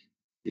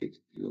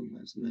 1 پیوم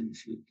از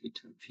منفی P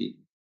تا P.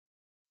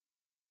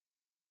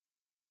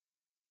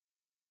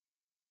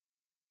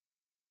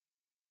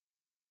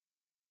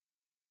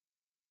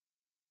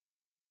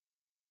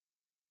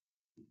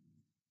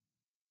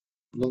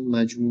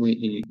 مجموع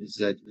این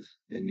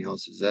یعنی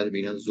حاصل ضرب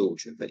اینا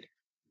زوجه ولی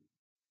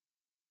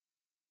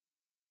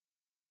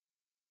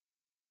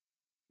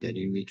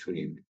یعنی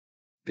میتونیم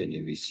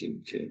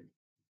بنویسیم که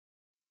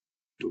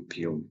 2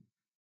 پیوم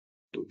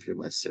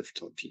از 0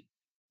 تا P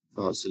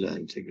حاصل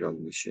انتگرال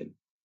میشه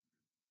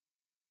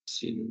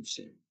سینوس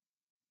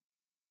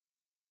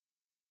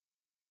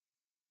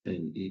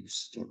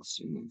NX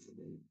تقسیم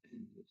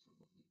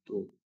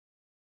N2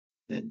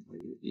 N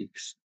های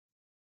X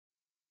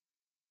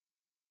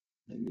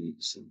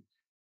NX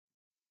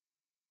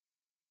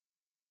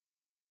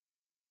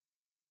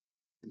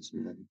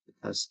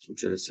از تو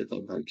جلسه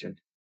حل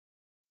کرد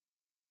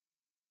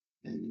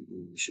یعنی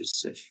این میشه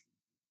 0.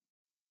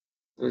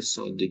 و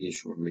سادگی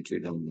شما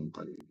میتونید همون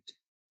قرار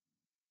بدید.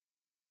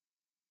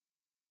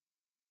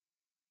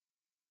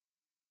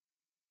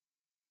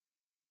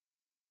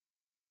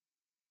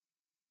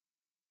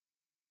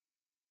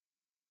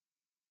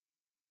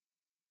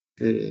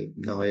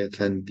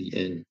 نهایتاً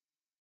BN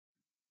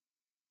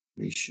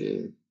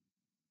میشه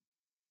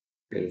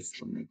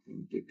گرفتن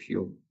به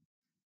پیوم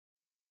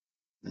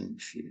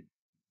منفی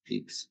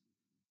X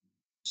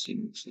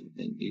سینوس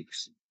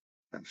NX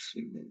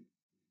تقسیم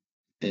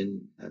N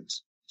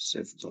از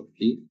 0 تا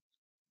P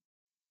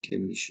که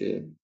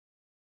میشه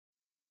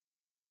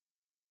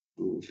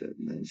 2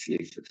 منفی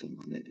 1 به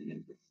توان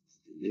N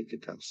 1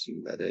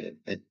 تقسیم بر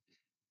N.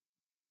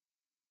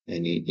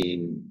 یعنی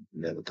این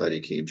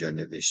مقداری که اینجا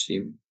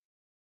نوشتیم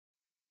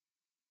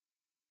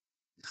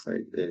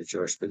میخواید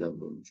جاش بدم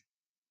رو اونجا.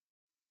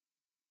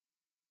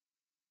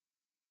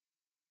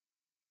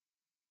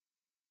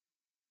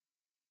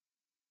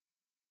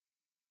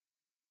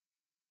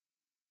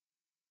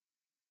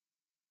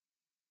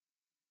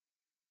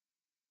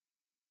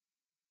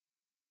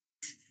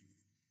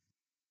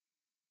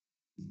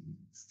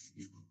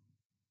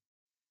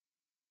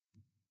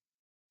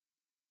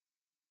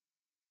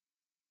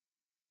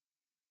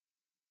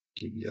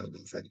 که بیاد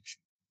آفرین شد.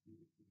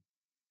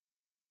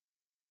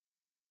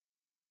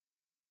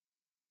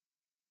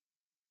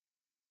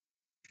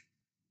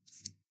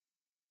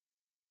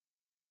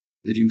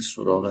 بریم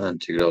سراغ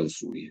انتگرال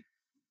فوریه.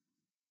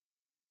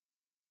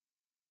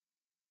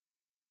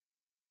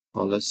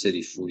 حالا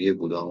سری فوریه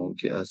بود همون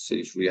که از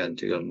سری فوریه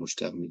انتگرال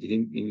مشتق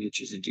میگیریم. این یه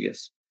چیز دیگه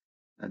است.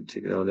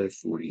 انتگرال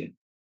فوریه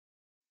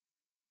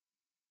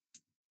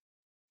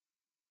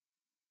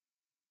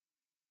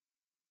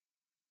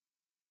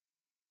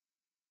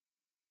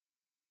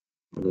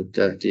حالا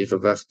 10 دقیقه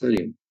وقت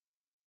داریم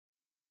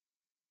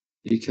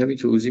یه کمی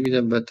توضیح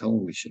میدم بعد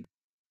تموم میشه.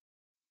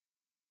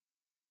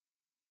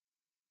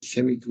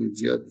 کمی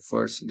توضیحات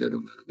فارسی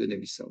دارم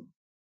بنویسم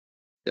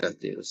 10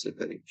 دقیقه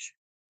سپری میشه.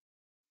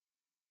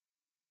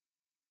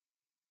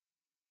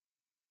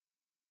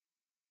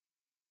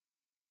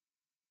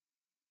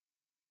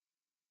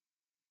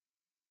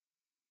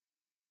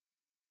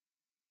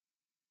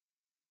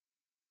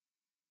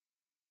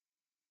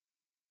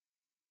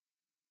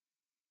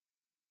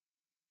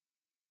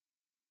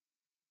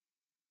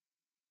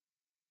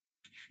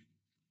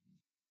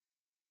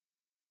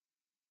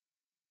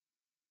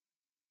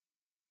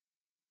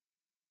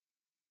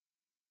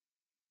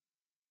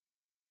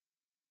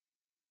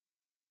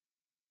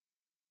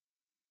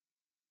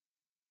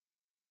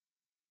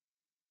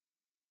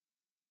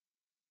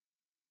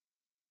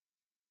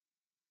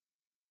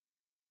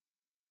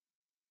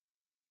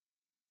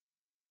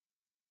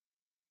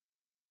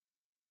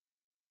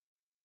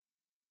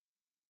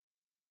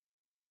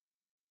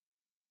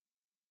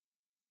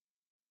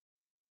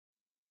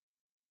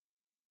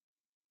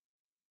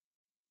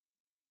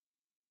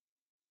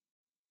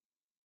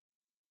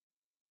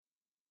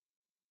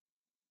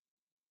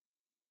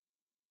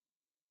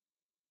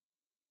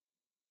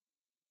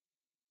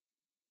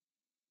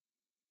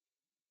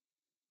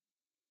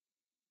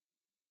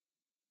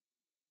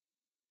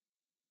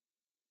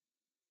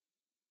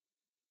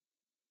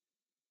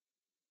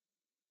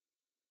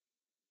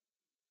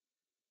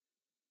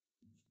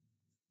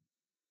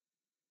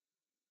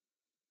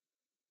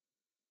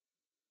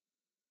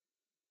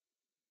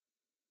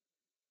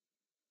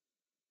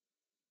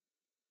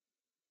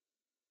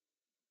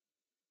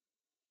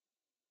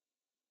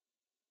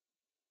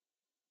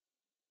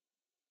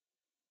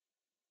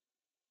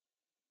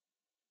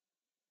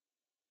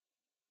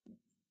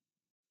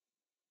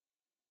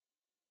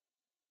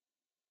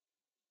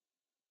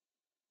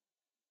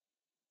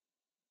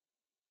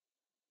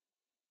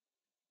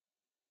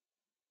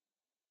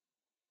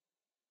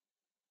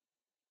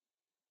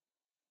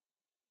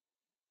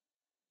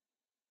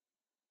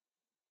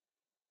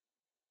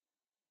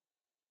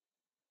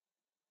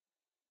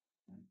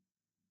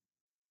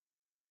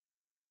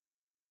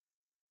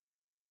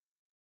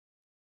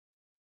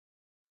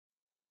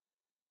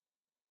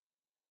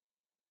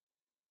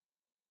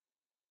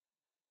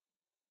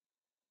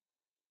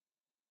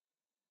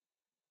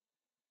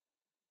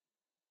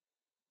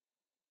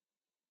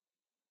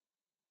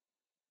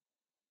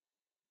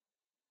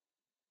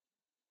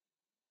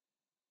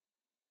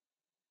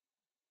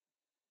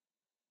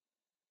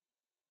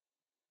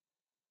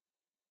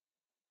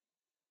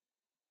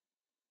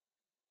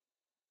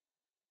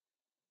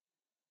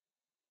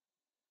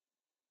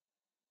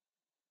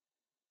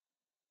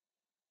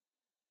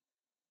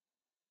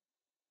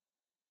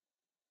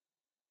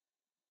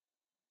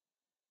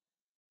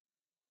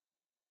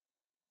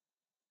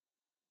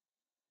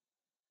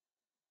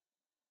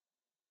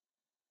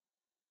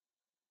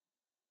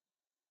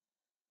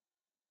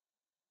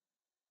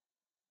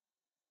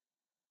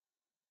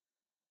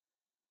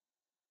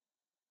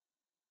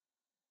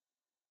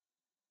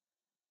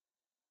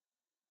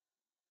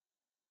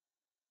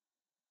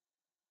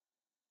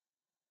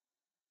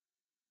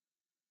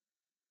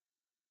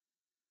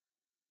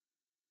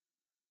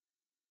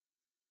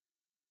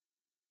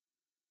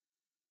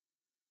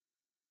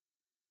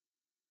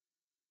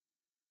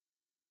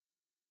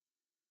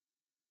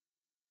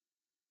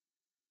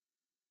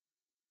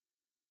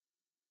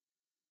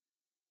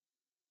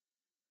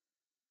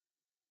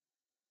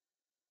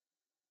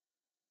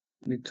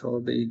 یک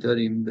تابعی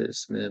داریم به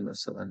اسم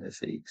مثلا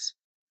fx.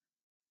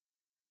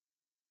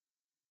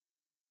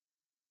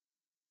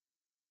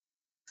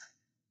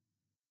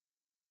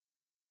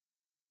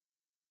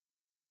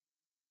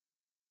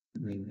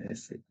 این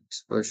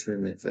fx باشه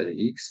محور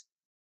x.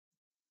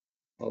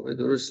 تابع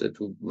درسته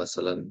تو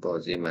مثلا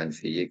بازی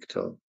منفی 1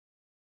 تا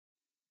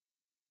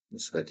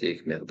مثبت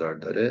 1 مقدار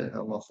داره،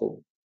 اما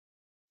خب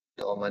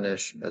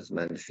دامنش از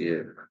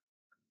منفی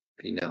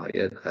بی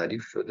نهایت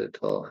تعریف شده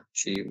تا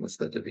چی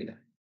مثبت بی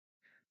نهایت.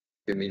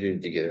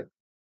 میدونید دیگه،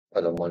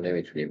 حالا ما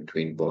نمیتونیم تو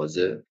این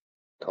بازه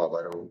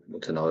تابع رو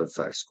متناوب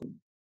فرض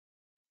کنیم.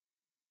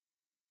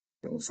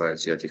 اون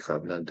فرضیاتی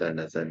قبلا در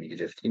نظر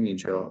میگرفتیم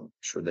اینجا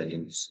شدنی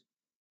نیست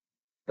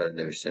برای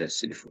نوشتن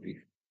استیل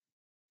فوریه.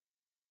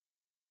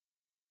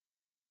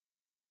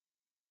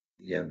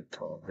 یم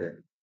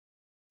تابع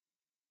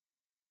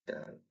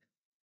در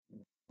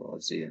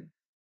بازی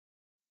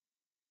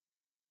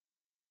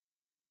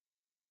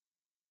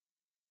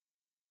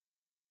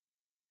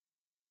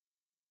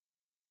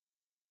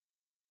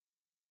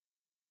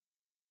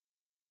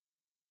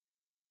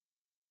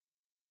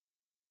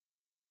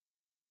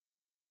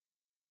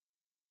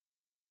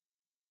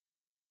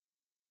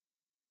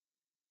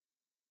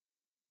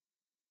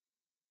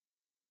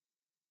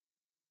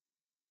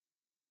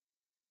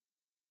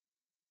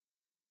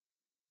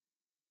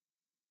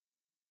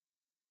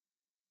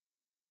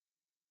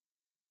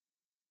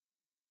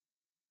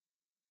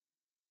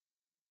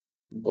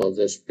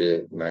بازش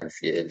به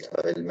منفی ال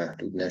تا ال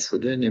محدود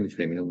نشده،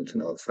 نمیتونیم اینو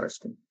متناوب فرض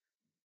کنیم.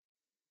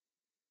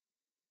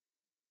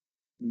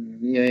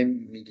 میایم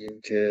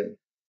میگیم که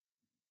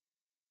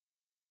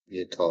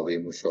یه تابع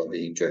مشابه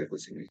این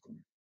جایگزین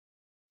میکنیم.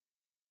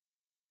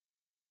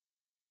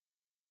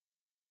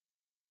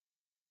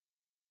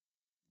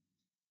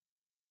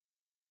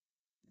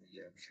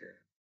 میگم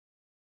که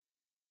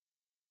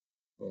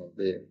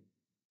تابع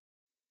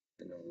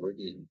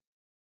بنابراین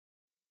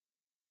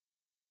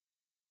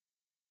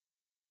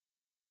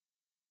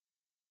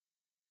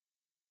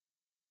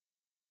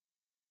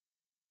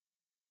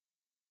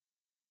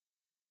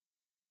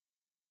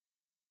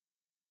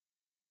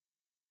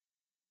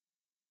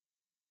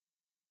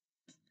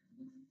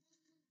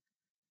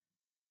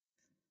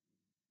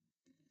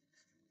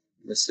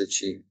مثل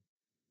چی؟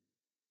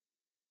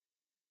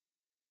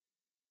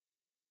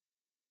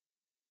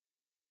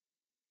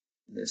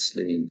 مثل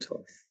این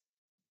طور.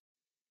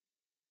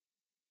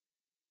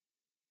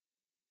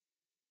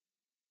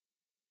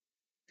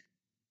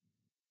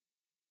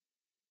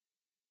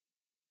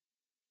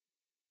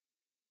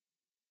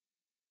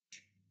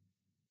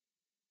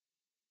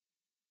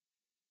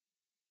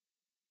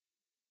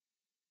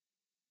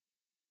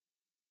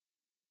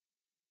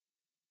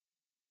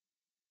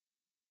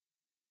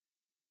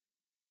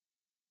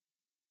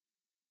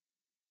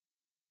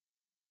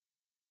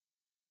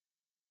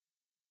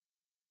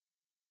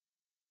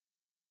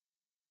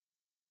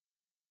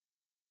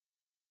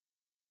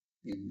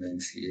 این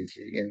منفیه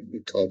که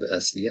این تابع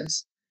اصلی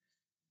است.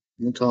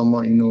 منتها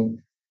ما اینو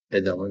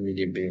ادامه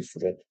میدیم به این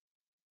صورت.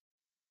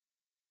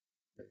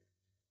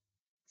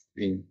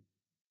 این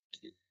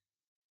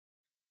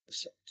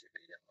سمت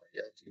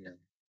بی‌نهایت، اینم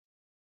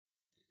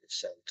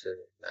سمت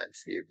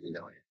منفی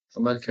بی‌نهایت.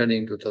 عمل کرده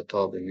این دوتا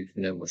تابع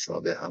میتونه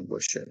مشابه هم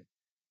باشه.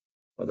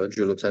 حالا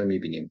جلوتر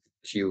میبینیم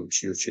کی و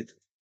چی و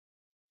چطور.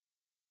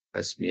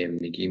 پس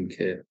میگیم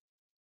که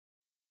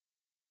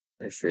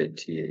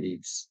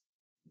f(x)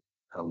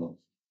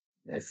 همون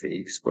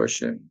fx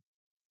باشه.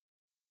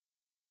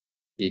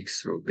 x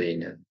رو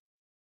بین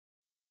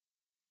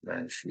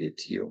منفی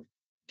t و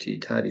t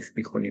تعریف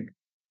میکنیم.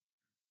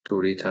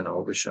 دوره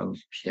تناوبش هم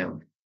p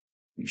هم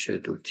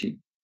میشه 2t.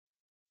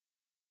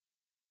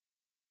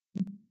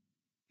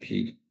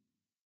 p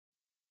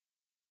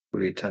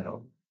دوره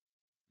تناوب.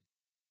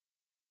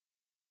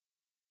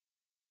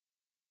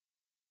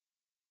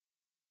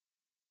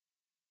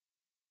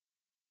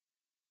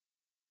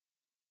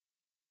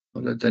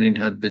 حالا در این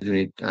حد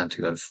بدونید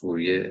انتگرال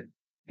فوریه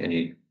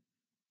یعنی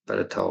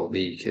برای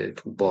توابعی که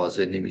تو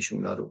بازه نمیشه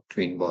اونا رو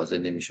تو این بازه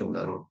نمیشه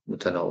اونا رو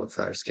متناوب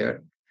فرض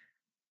کرد،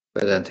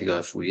 باید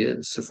انتگرال فوریه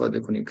استفاده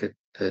کنیم که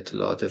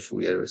اطلاعات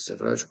فوریه رو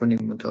استخراج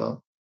کنیم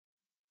تا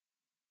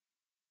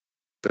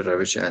به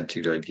روش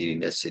انتگرال گیری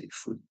نسلی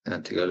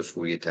انتگرال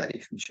فوریه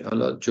تعریف میشه.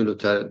 حالا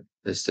جلوتر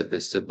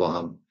استپ با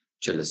هم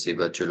جلسه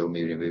بعد جلو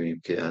میبینیم ببینیم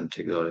که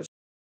انتگرال